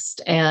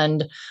blessed.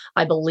 And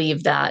I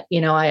believe that,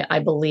 I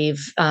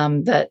believe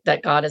that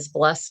God has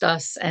blessed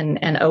us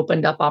and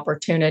opened up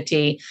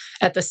opportunity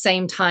at the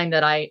same time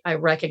that I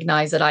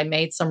recognize that I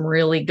made some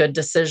really good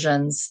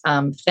decisions,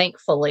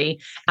 thankfully,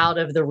 out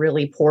of the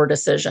really poor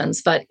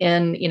decisions. But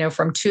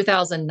from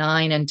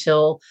 2009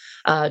 until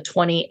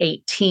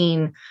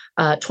 2018,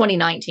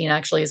 2019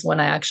 actually is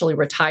when I actually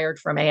retired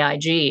from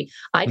AIG.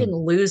 I didn't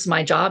lose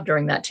my job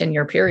during that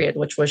 10-year period,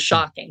 which was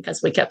shocking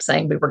because we kept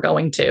saying we were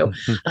going to.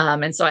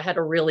 And so I had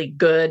a really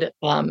good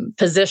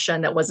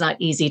position that was not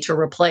easy to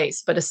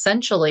replace. But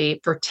essentially,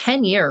 for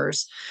 10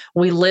 years,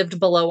 we lived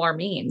below our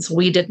means.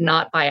 We did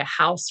not buy a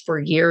house for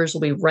years.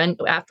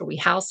 After we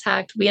house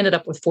hacked, we ended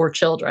up with 4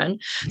 children.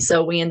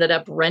 So we ended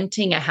up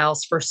renting a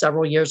house for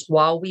several years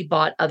while we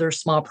bought other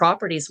small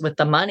properties with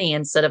the money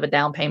instead of a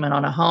down payment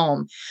on a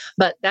home.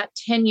 But that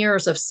 10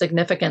 years of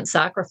significant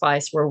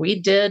sacrifice where we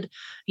did,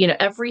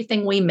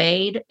 everything we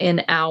made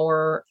in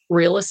our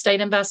real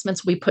estate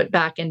investments, we put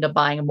back into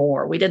buying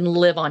more. We didn't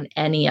live on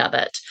any of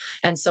it.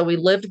 And so we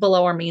lived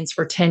below our means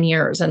for 10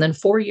 years. And then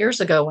 4 years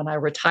ago, when I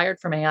retired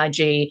from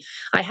AIG,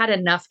 I had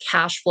enough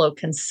cash flow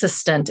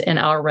consistent in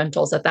our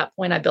rentals. At that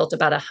point, I built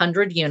about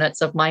 100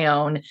 units of my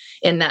own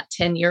in that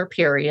 10-year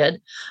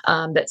period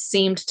that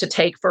seemed to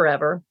take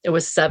forever. It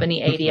was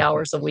 70, 80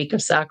 hours a week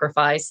of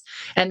sacrifice.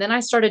 And then I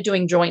started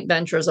doing joint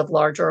ventures of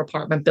larger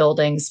apartment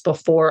buildings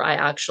before I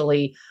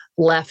actually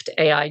left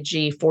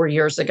AIG 4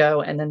 years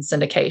ago, and then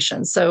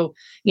syndication. So,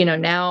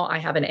 now I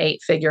have an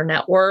 8-figure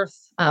net worth.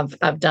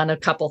 I've done a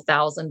couple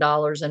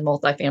 $1,000s in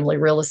multifamily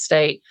real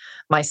estate.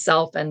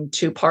 Myself and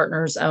 2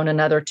 partners own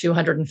another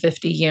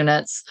 250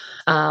 units.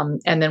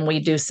 And then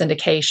we do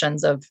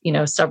syndications of,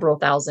 several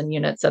thousand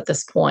units at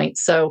this point.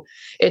 So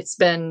it's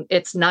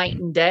night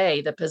and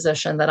day, the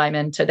position that I'm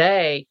in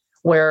today,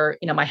 where,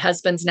 my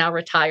husband's now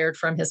retired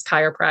from his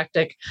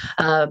chiropractic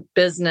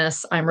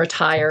business. I'm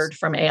retired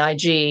from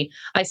AIG.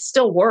 I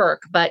still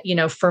work, but,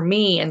 for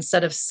me,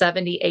 instead of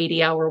 70,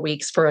 80-hour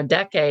weeks for a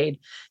decade,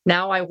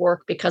 now I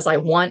work because I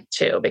want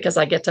to, because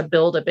I get to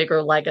build a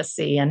bigger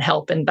legacy and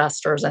help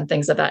investors and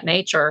things of that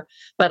nature.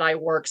 But I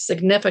work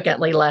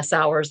significantly less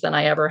hours than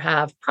I ever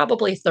have,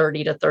 probably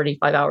 30 to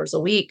 35 hours a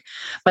week.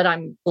 But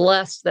I'm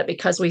blessed that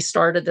because we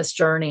started this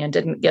journey and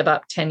didn't give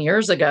up 10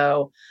 years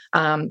ago,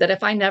 that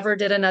if I never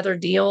did another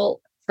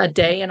deal a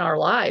day in our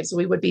lives,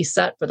 we would be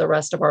set for the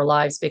rest of our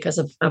lives because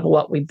of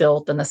what we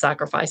built and the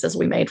sacrifices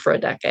we made for a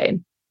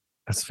decade.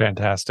 That's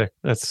fantastic.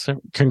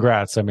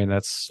 Congrats. I mean,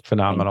 that's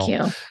phenomenal.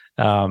 Thank you.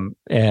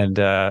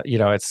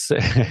 It's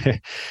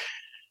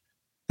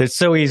it's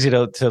so easy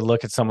to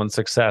look at someone's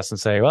success and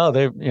say, well,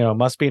 they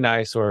must be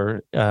nice,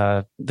 or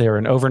they're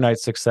an overnight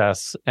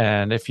success.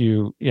 And if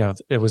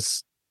it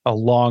was a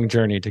long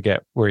journey to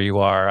get where you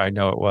are. I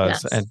know it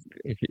was. Yes. And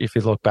if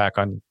you look back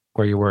on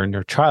where you were in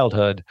your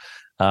childhood,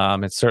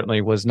 it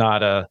certainly was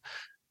not a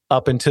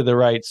up and to the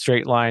right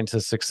straight line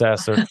to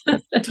success. Or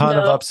a ton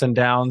of ups and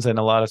downs and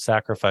a lot of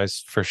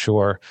sacrifice for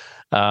sure.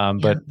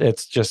 But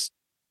it's just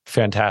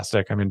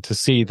fantastic. I mean, to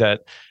see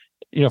that,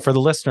 for the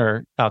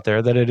listener out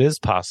there, that it is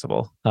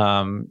possible.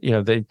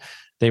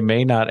 They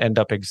may not end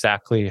up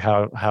exactly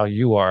how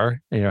you are,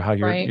 how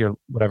your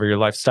whatever your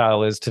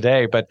lifestyle is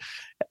today, but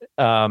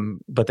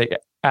they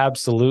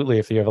absolutely,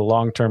 if you have a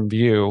long-term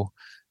view,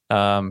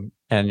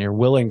 and you're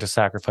willing to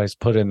sacrifice,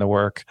 put in the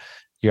work,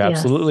 you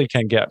absolutely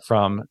can get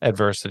from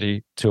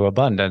adversity to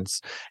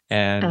abundance.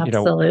 And,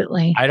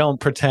 absolutely. I don't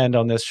pretend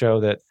on this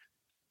show that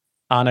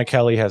Anna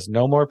Kelley has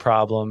no more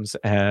problems.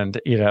 And,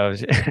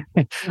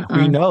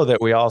 we know that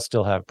we all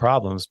still have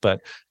problems,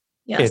 but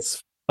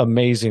it's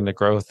amazing the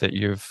growth that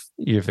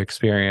you've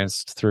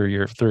experienced through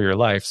your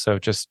life. So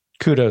just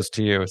kudos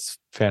to you. It's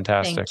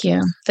fantastic.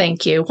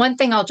 Thank you. One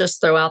thing I'll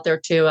just throw out there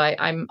too.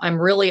 I'm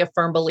really a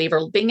firm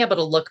believer being able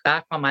to look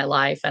back on my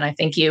life. And I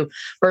think you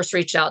first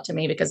reached out to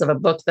me because of a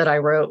book that I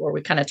wrote where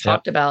we kind of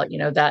talked about,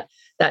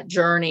 that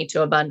journey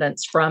to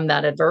abundance from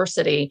that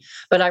adversity.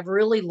 But I've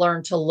really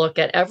learned to look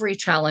at every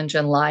challenge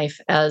in life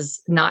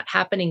as not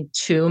happening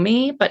to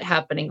me, but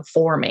happening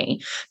for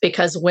me.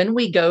 Because when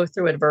we go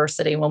through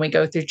adversity, when we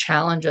go through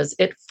challenges,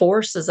 it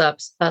forces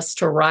us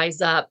to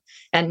rise up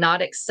and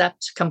not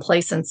accept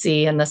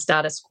complacency and the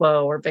status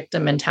quo or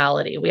victim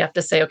mentality. We have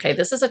to say, okay,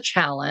 this is a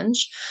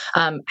challenge.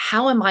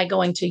 How am I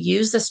going to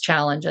use this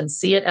challenge and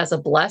see it as a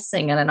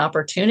blessing and an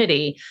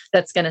opportunity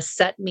that's going to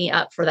set me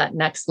up for that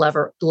next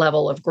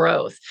level of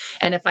growth?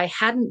 And if I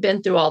hadn't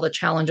been through all the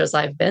challenges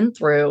I've been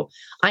through,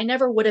 I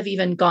never would have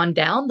even gone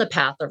down the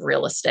path of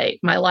real estate.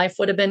 My life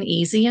would have been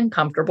easy and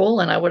comfortable,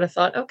 and I would have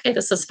thought, okay,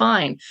 this is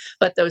fine.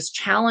 But those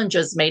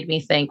challenges made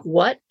me think,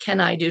 what can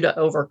I do to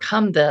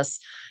overcome this?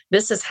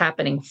 this is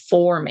happening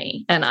for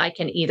me. And I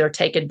can either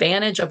take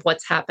advantage of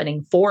what's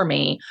happening for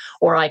me,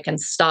 or I can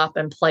stop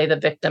and play the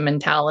victim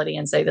mentality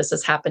and say, this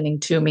is happening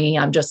to me.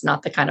 I'm just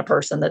not the kind of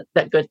person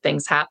that good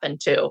things happen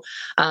to.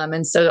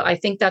 And so I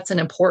think that's an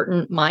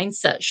important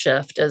mindset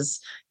shift as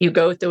you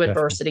go through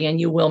adversity, and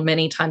you will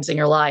many times in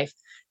your life.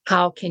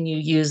 How can you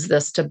use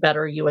this to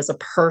better you as a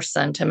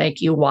person, to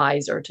make you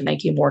wiser, to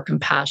make you more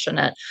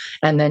compassionate,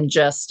 and then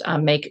just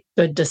make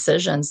good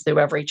decisions through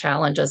every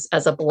challenge as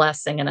a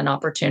blessing and an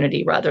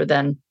opportunity rather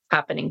than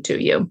happening to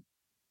you.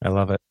 I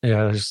love it.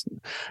 Yeah, there's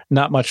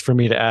not much for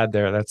me to add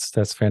there.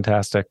 That's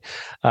fantastic.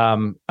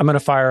 I'm going to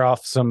fire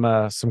off some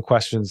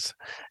questions,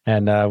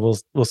 and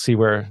we'll see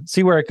where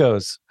it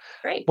goes.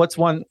 Great. What's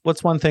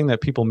one thing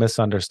that people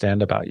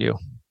misunderstand about you?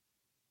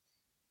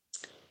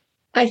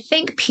 I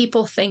think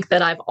people think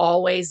that I've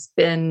always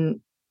been,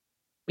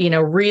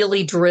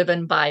 really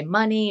driven by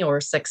money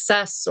or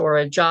success or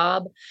a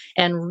job.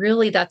 And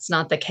really, that's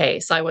not the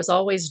case. I was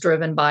always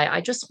driven by, I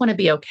just want to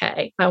be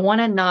okay. I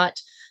want to not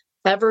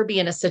ever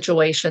be in a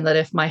situation that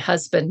if my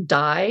husband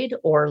died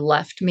or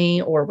left me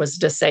or was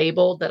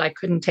disabled, that I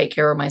couldn't take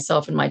care of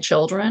myself and my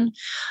children.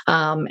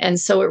 And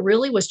so it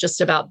really was just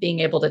about being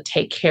able to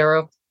take care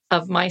of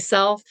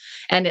myself,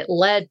 and it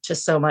led to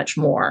so much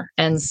more.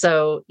 And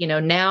so,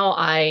 now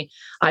I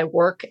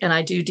work and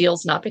I do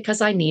deals not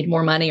because I need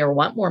more money or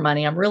want more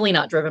money. I'm really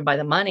not driven by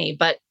the money,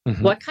 but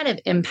what kind of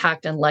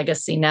impact and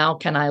legacy now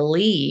can I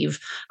leave?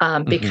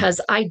 Because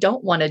I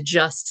don't want to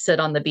just sit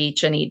on the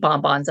beach and eat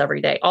bonbons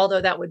every day. Although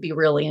that would be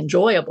really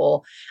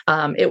enjoyable,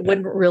 it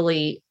wouldn't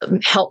really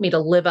help me to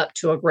live up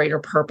to a greater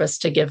purpose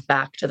to give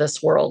back to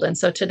this world. And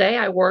so today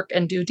I work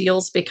and do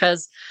deals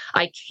because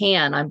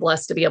I'm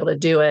blessed to be able to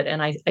do it.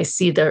 And I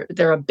see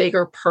they're a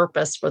bigger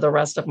purpose for the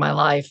rest of my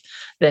life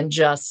than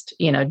just,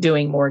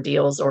 doing more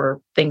deals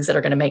or things that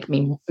are going to make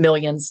me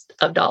millions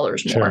of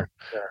dollars more.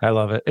 Sure. I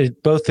love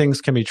it. Both things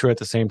can be true at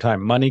the same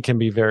time. Money can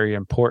be very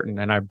important,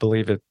 and I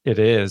believe it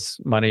is.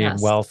 Money and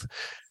wealth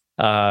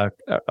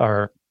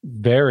are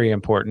very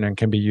important and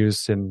can be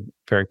used in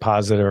very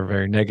positive or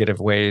very negative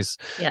ways.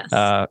 Yes.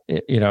 I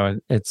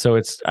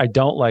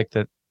don't like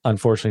that.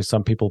 Unfortunately,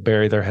 some people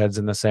bury their heads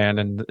in the sand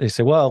and they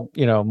say, well,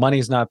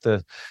 money's not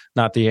the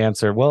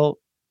answer. Well,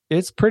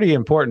 it's pretty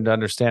important to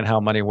understand how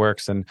money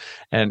works,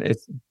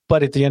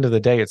 but at the end of the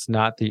day, it's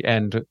not the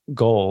end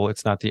goal.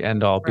 It's not the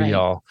end all be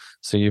all.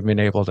 So you've been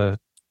able to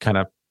kind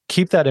of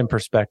keep that in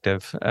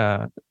perspective.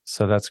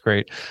 So that's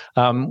great.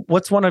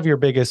 What's one of your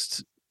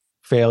biggest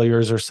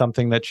failures or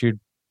something that you'd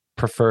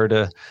prefer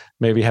to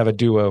maybe have a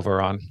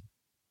do-over on?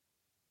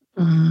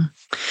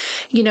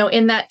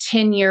 In that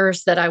 10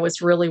 years that I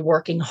was really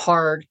working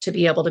hard to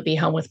be able to be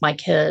home with my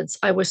kids,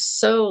 I was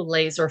so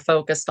laser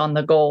focused on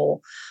the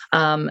goal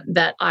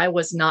that I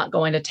was not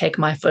going to take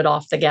my foot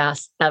off the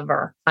gas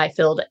ever. I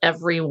filled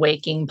every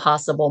waking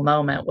possible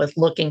moment with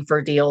looking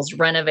for deals,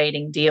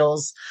 renovating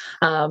deals,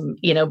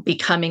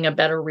 becoming a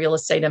better real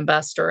estate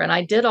investor. And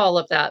I did all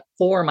of that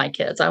for my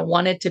kids. I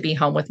wanted to be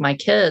home with my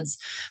kids,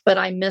 but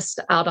I missed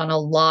out on a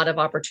lot of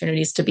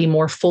opportunities to be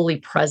more fully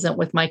present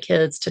with my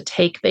kids, to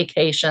take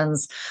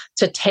vacations,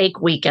 to take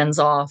weekends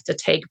off, to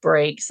take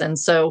breaks. And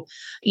so,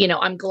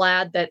 I'm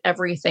glad that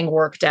everything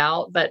worked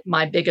out, but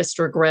my biggest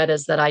regret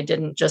is that I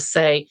didn't just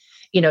say,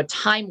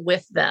 time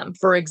with them.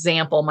 For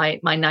example, my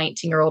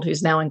 19-year-old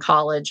who's now in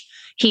college,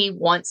 he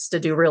wants to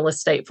do real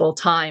estate full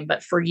time,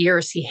 but for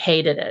years he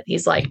hated it.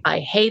 He's like, I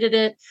hated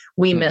it.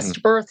 We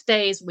missed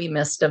birthdays. We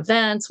missed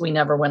events. We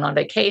never went on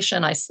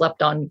vacation. I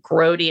slept on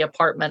grody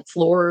apartment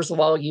floors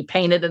while you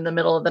painted in the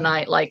middle of the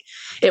night. Like,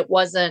 it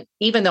wasn't,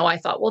 even though I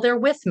thought, well, they're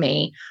with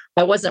me,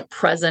 I wasn't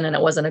present, and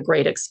it wasn't a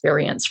great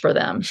experience for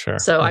them. Sure.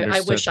 So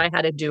I wish I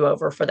had a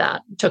do-over for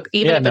that. If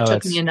it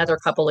took me another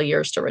couple of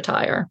years to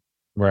retire.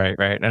 Right.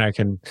 And I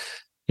can,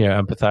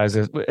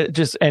 empathize.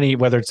 Just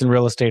whether it's in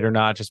real estate or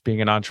not, just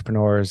being an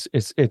entrepreneur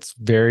it's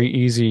very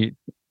easy.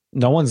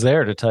 No one's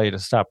there to tell you to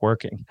stop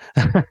working.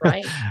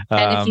 Right.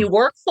 And if you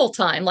work full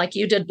time, like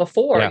you did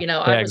before,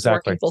 I was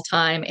working full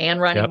time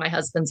and running my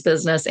husband's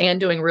business and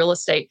doing real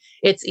estate.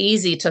 It's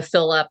easy to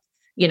fill up,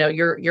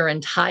 your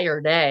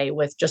entire day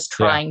with just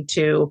trying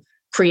to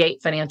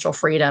create financial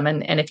freedom.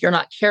 And if you're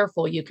not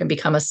careful, you can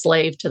become a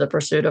slave to the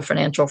pursuit of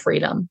financial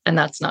freedom. And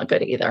that's not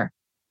good either.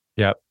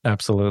 Yep,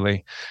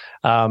 absolutely.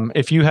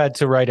 If you had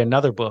to write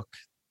another book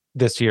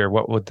this year,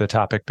 what would the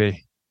topic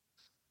be?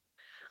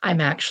 I'm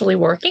actually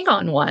working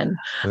on one.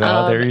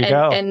 Well, there you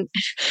go. And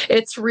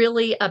it's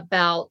really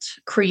about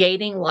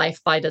creating life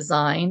by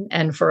design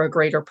and for a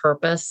greater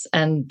purpose,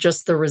 and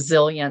just the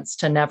resilience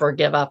to never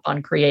give up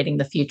on creating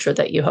the future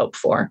that you hope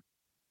for.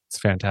 It's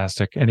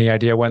fantastic. Any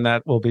idea when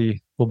that will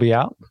be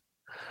out?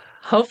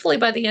 Hopefully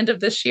by the end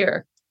of this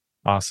year.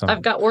 Awesome.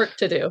 I've got work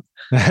to do.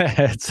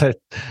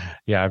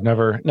 I've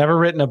never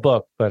written a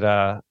book, but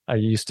I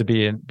used to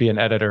be an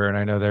editor, and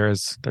I know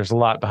there's a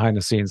lot behind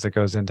the scenes that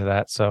goes into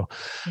that. So,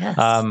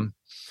 yes.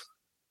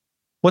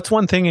 What's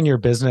one thing in your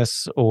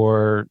business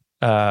or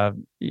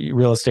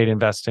real estate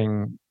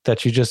investing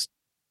that you just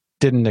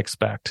didn't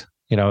expect?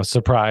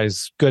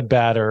 Surprise, good,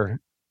 bad, or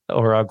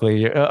or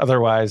ugly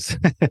otherwise,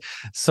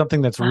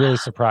 something that's really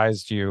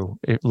surprised you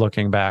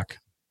looking back?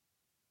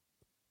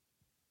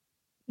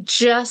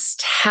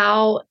 Just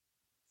how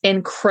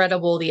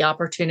incredible the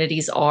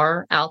opportunities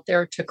are out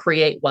there to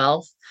create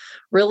wealth.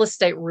 Real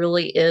estate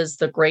really is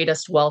the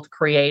greatest wealth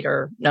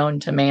creator known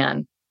to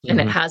man. And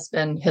it has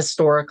been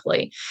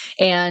historically.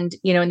 And,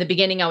 in the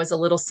beginning, I was a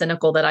little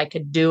cynical that I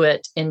could do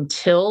it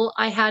until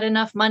I had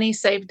enough money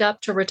saved up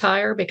to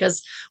retire,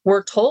 because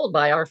we're told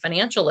by our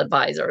financial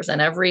advisors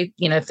and every,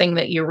 thing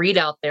that you read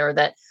out there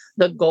that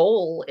the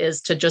goal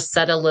is to just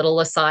set a little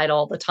aside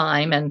all the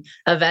time. And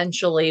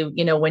eventually,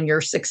 when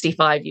you're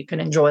 65, you can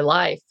enjoy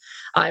life.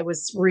 I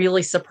was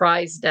really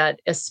surprised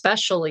at,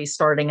 especially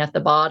starting at the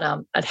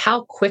bottom, at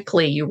how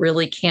quickly you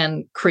really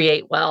can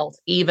create wealth,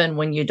 even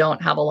when you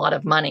don't have a lot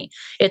of money.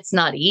 It's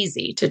not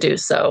easy to do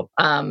so.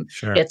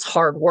 Sure. It's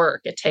hard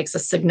work. It takes a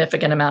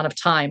significant amount of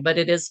time, but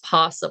it is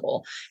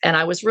possible. And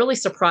I was really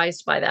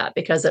surprised by that,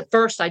 because at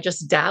first I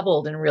just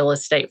dabbled in real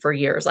estate for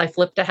years. I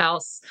flipped a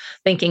house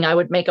thinking I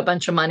would make a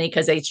bunch of money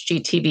because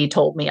HGTV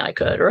told me I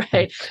could,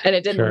 right? And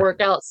it didn't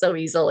work out so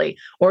easily.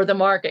 Or the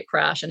market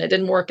crash and it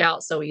didn't work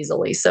out so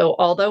easily. So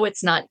although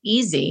it's not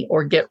easy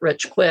or get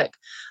rich quick,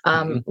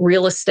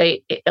 real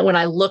estate, when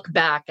I look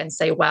back and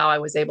say, wow, I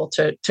was able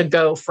to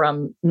go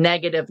from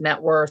negative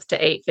net worth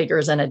to 8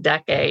 figures in a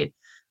decade,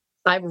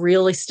 I'm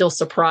really still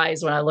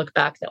surprised when I look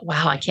back that,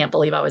 wow, I can't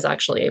believe I was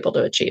actually able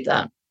to achieve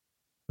that.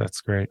 That's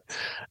great.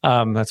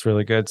 That's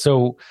really good.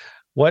 So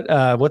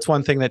what's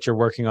one thing that you're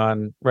working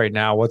on right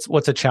now?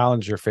 What's a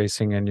challenge you're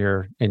facing in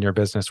your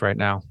business right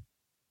now?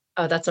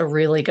 Oh, that's a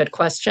really good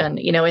question.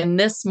 In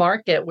this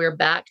market, we're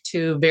back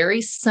to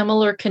very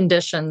similar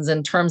conditions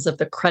in terms of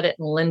the credit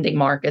and lending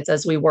markets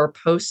as we were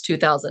post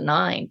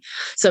 2009.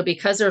 So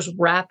because there's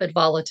rapid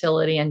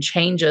volatility and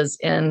changes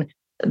in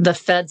the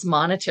Fed's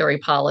monetary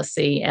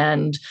policy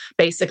and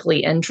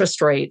basically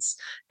interest rates,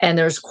 and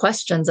there's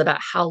questions about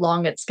how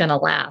long it's going to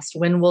last.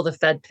 When will the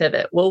Fed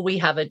pivot? Will we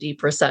have a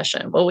deep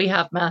recession? Will we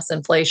have mass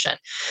inflation?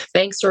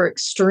 Banks are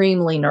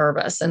extremely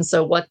nervous. And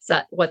so what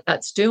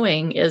that's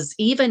doing is,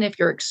 even if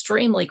you're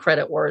extremely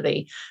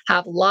creditworthy,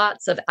 have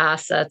lots of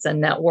assets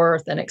and net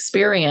worth and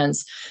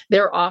experience,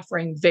 they're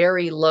offering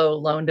very low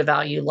loan to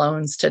value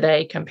loans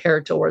today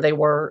compared to where they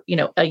were,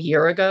 a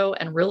year ago,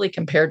 and really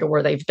compared to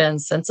where they've been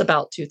since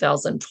about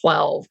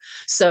 2012.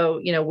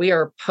 So, we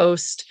are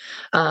post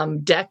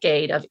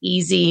decade of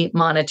easy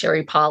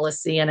monetary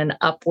policy and an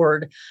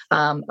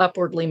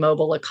upwardly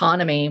mobile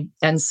economy.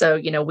 And so,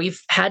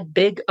 we've had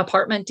big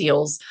apartment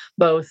deals,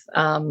 both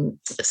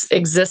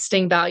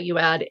existing value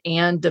add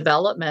and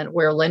development,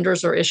 where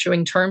lenders are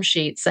issuing term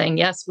sheets saying,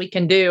 yes, we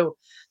can do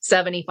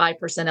 75%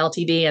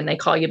 LTV. And they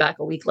call you back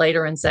a week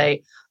later and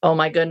say, oh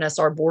my goodness,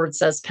 our board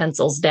says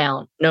pencils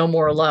down, no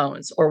more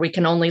loans, or we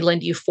can only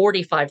lend you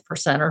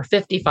 45% or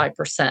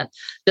 55%.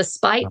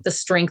 Despite the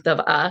strength of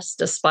us,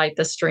 despite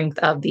the strength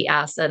of the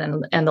asset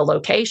and the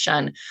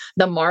location,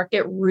 the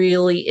market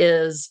really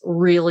is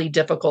really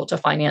difficult to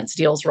finance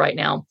deals right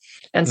now.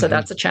 And so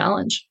that's a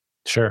challenge.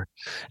 Sure.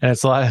 And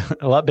it's a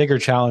lot bigger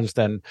challenge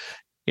than,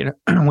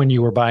 when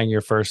you were buying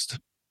your first,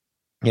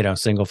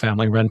 single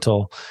family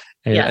rental.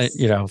 Yes.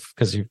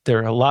 Because there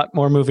are a lot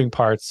more moving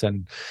parts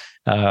and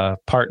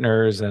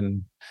partners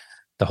and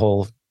the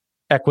whole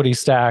equity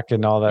stack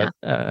and all that.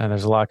 And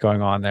there's a lot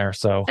going on there.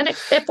 So, and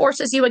it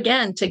forces you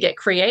again to get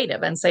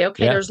creative and say,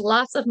 okay, there's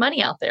lots of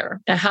money out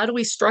there. And how do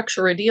we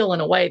structure a deal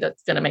in a way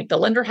that's going to make the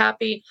lender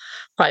happy,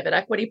 private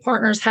equity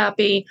partners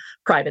happy,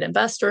 private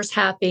investors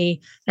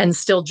happy, and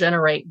still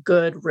generate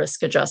good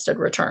risk-adjusted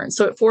returns?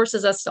 So it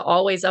forces us to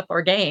always up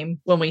our game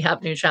when we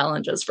have new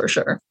challenges, for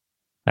sure.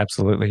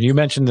 Absolutely. You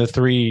mentioned the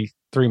three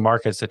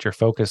markets that you're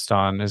focused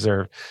on. Is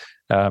there?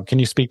 Can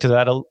you speak to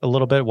that a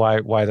little bit?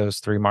 Why those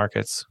 3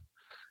 markets?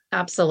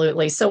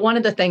 Absolutely. So one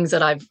of the things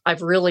that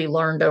I've really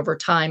learned over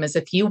time is,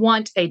 if you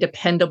want a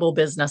dependable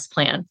business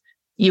plan,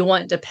 you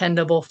want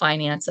dependable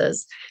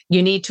finances,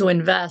 you need to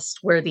invest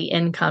where the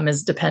income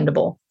is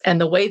dependable. And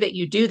the way that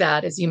you do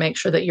that is you make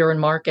sure that you're in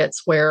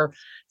markets where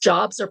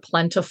jobs are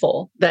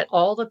plentiful, that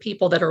all the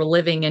people that are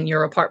living in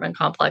your apartment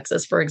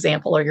complexes, for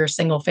example, or your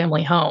single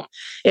family home,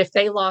 if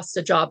they lost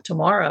a job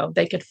tomorrow,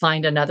 they could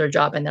find another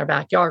job in their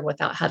backyard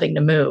without having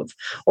to move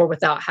or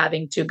without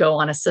having to go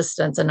on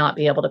assistance and not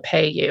be able to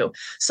pay you.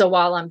 So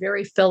while I'm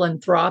very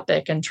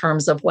philanthropic in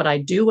terms of what I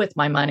do with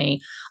my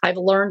money, I've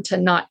learned to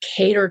not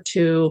cater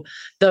to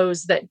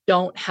those that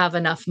don't have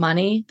enough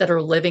money, that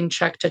are living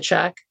check to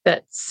check,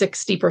 that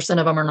 60%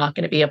 of them are not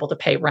going to be able to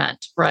pay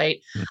rent, right?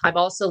 Mm-hmm. I've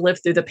also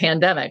lived through the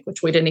pandemic,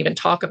 which we didn't even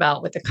talk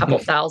about, with a couple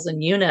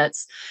thousand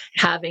units,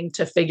 having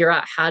to figure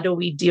out, how do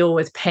we deal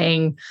with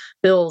paying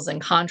bills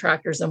and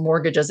contractors and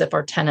mortgages if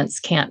our tenants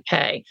can't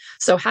pay?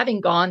 So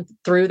having gone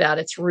through that,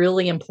 it's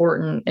really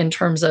important in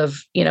terms of,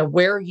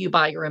 where you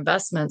buy your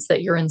investments,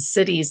 that you're in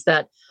cities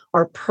that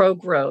are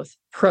pro-growth,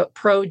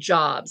 pro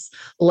jobs,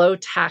 low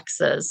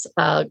taxes,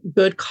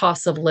 good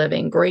cost of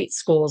living, great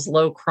schools,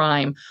 low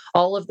crime.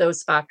 All of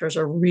those factors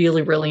are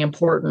really, really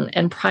important.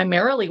 And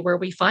primarily where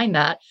we find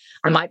that,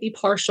 I might be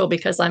partial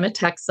because I'm a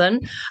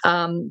Texan,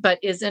 but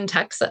is in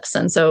Texas.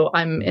 And so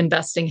I'm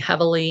investing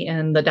heavily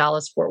in the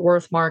Dallas-Fort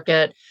Worth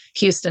market,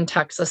 Houston,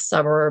 Texas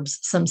suburbs,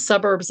 some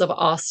suburbs of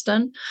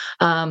Austin.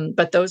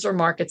 But those are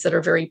markets that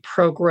are very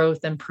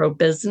pro-growth and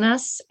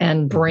pro-business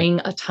and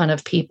bring a ton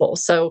of people.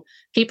 So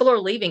people are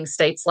leaving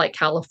states like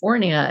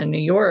California and New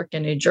York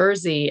and New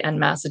Jersey and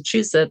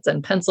Massachusetts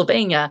and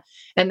Pennsylvania,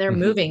 and they're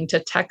moving to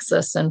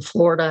Texas and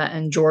Florida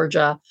and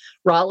Georgia.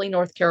 Raleigh,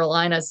 North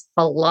Carolina is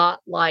a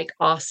lot like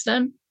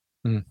Austin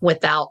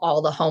without all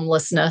the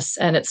homelessness,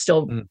 and it's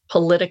still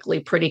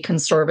politically pretty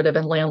conservative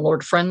and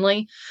landlord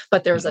friendly,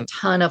 but there's a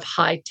ton of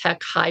high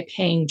tech, high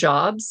paying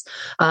jobs.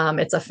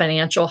 It's a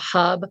financial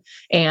hub,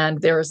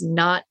 and there's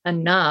not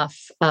enough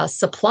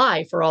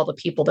supply for all the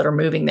people that are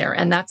moving there.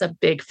 And that's a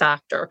big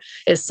factor,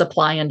 is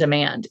supply and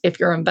demand. If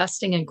you're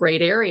investing in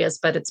great areas,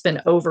 but it's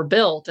been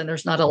overbuilt and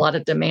there's not a lot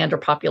of demand or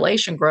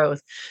population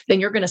growth, then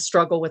you're going to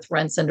struggle with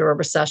rents into a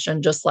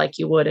recession, just like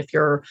you would if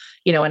you're,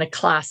 in a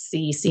class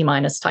C, C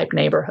minus type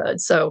neighborhood.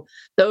 So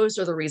those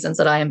are the reasons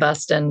that I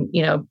invest in,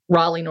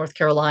 Raleigh, North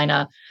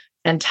Carolina,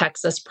 and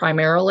Texas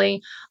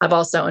primarily. I've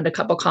also owned a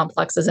couple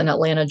complexes in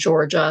Atlanta,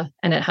 Georgia,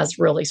 and it has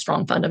really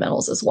strong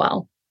fundamentals as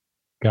well.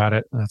 Got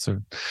it. That's a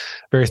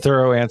very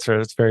thorough answer.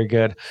 That's very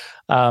good.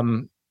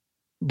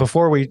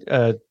 Before we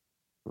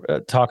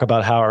talk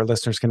about how our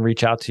listeners can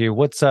reach out to you,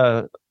 what's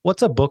a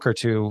book or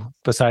two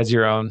besides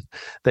your own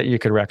that you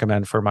could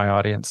recommend for my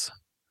audience?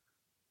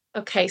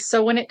 Okay,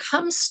 so when it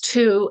comes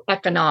to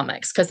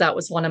economics, because that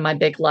was one of my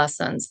big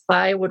lessons,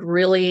 I would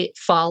really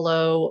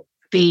follow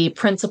The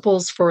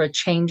Principles for a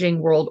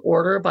Changing World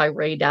Order by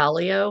Ray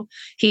Dalio.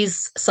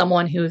 He's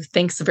someone who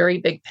thinks very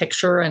big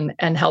picture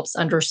and helps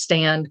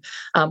understand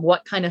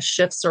what kind of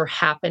shifts are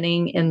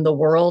happening in the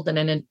world and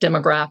in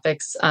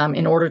demographics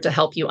in order to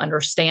help you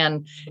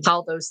understand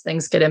how those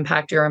things could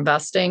impact your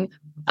investing.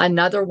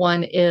 Another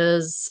one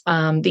is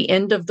The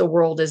End of the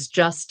World is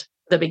Just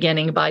the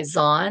Beginning by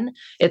Zahn.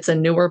 It's a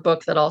newer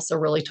book that also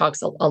really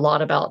talks a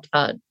lot about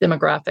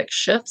demographic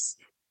shifts.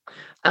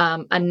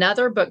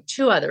 Another book,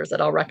 two others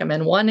that I'll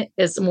recommend. One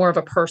is more of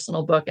a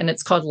personal book, and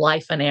it's called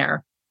Life and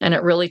Air. And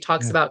it really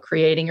talks about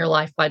creating your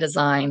life by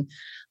design,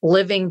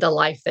 living the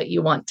life that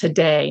you want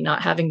today,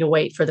 not having to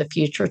wait for the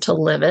future to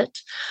live it.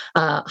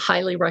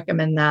 Highly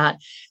recommend that.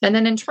 And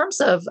then in terms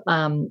of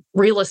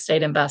real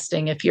estate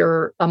investing, if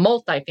you're a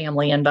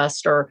multifamily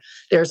investor,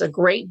 there's a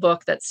great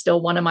book that's still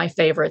one of my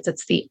favorites.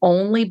 It's the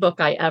only book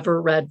I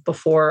ever read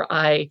before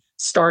I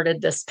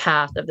started this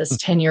path of this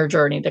 10-year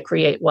journey to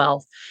create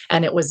wealth.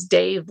 And it was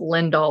Dave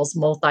Lindahl's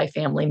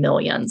Multifamily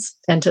Millions.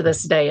 And to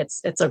this day,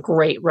 it's a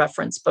great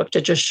reference book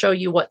to just show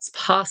you what's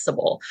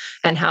possible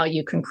and how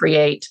you can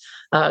create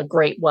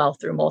great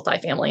wealth through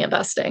multifamily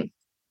investing.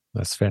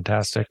 That's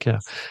fantastic. Yeah,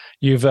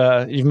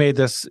 you've made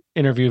this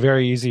interview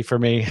very easy for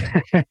me.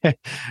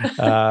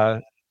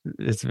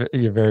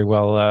 You're very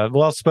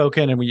well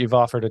spoken, and you've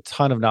offered a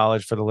ton of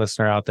knowledge for the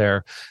listener out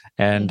there.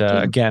 And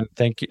again,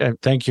 thank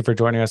you for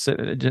joining us.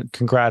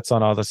 Congrats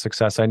on all the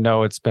success. I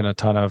know it's been a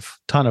ton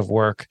of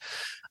work.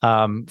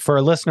 For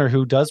a listener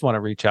who does want to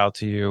reach out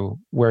to you,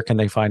 where can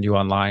they find you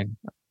online?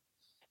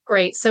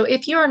 Great. So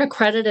if you're an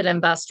accredited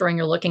investor and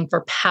you're looking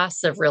for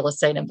passive real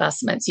estate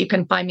investments, you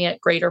can find me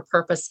at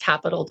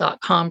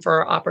greaterpurposecapital.com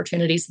for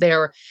opportunities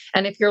there.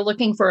 And if you're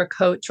looking for a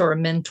coach or a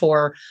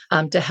mentor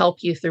to help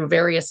you through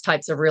various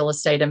types of real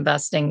estate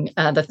investing,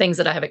 the things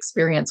that I have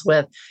experience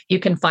with, you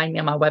can find me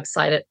on my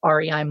website at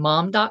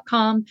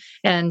reimom.com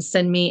and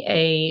send me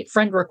a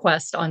friend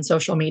request on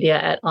social media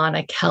at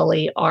Anna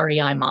Kelley,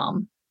 REI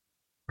Mom.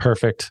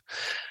 Perfect.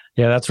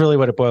 Yeah, that's really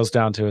what it boils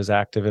down to, is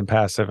active and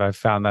passive. I've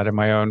found that in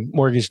my own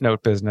mortgage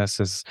note business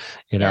is,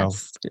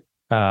 Yes.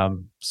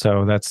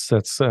 So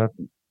that's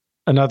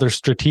another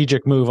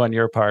strategic move on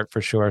your part for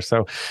sure.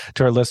 So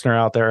to our listener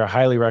out there, I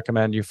highly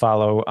recommend you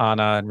follow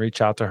Anna and reach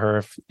out to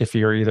her if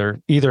you're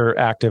either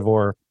active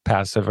or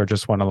passive, or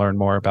just want to learn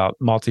more about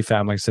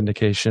multifamily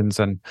syndications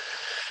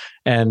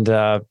and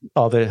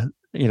all the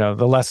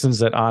the lessons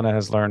that Anna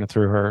has learned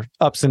through her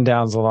ups and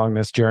downs along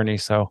this journey.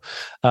 So,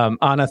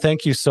 Anna,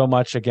 thank you so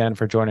much again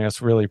for joining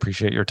us. Really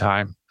appreciate your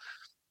time.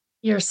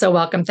 You're so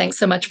welcome. Thanks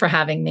so much for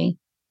having me.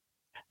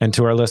 And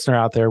to our listener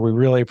out there, we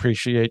really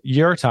appreciate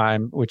your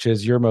time, which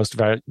is your most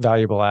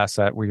valuable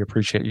asset. We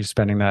appreciate you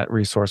spending that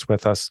resource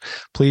with us.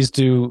 Please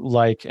do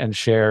like and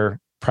share.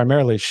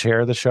 Primarily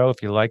share the show.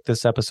 If you like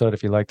this episode,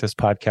 if you like this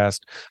podcast,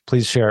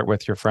 please share it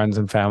with your friends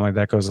and family.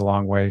 That goes a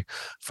long way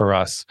for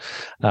us.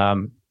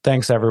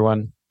 Thanks,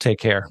 everyone. Take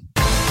care.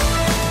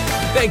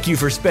 Thank you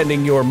for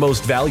spending your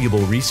most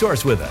valuable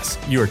resource with us,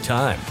 your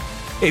time.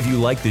 If you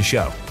like the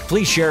show,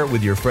 please share it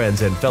with your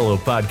friends and fellow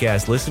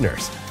podcast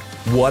listeners.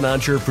 One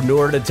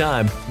entrepreneur at a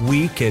time,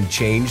 we can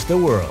change the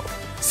world.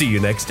 See you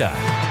next time.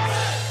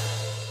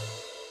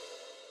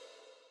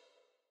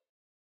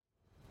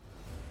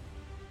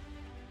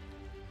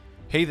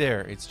 Hey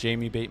there, it's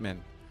Jamie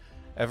Bateman.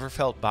 Ever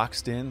felt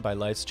boxed in by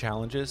life's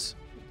challenges?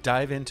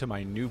 Dive into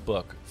my new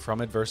book,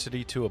 From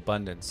Adversity to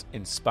Abundance,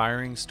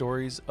 Inspiring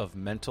Stories of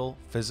Mental,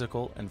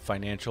 Physical, and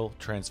Financial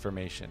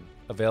Transformation.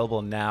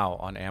 Available now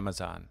on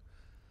Amazon.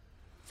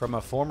 From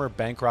a former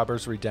bank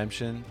robber's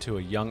redemption to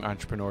a young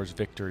entrepreneur's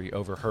victory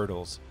over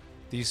hurdles,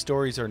 these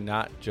stories are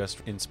not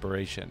just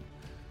inspiration.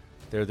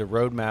 They're the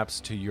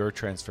roadmaps to your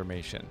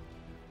transformation.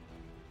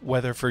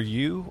 Whether for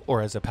you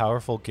or as a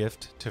powerful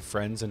gift to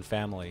friends and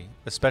family,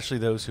 especially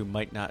those who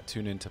might not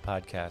tune into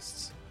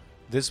podcasts,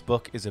 this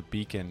book is a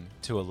beacon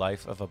to a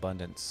life of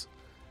abundance.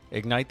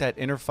 Ignite that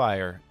inner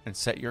fire and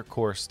set your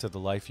course to the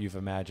life you've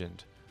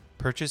imagined.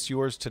 Purchase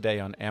yours today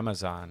on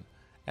Amazon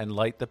and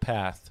light the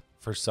path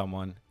for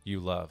someone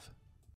you love.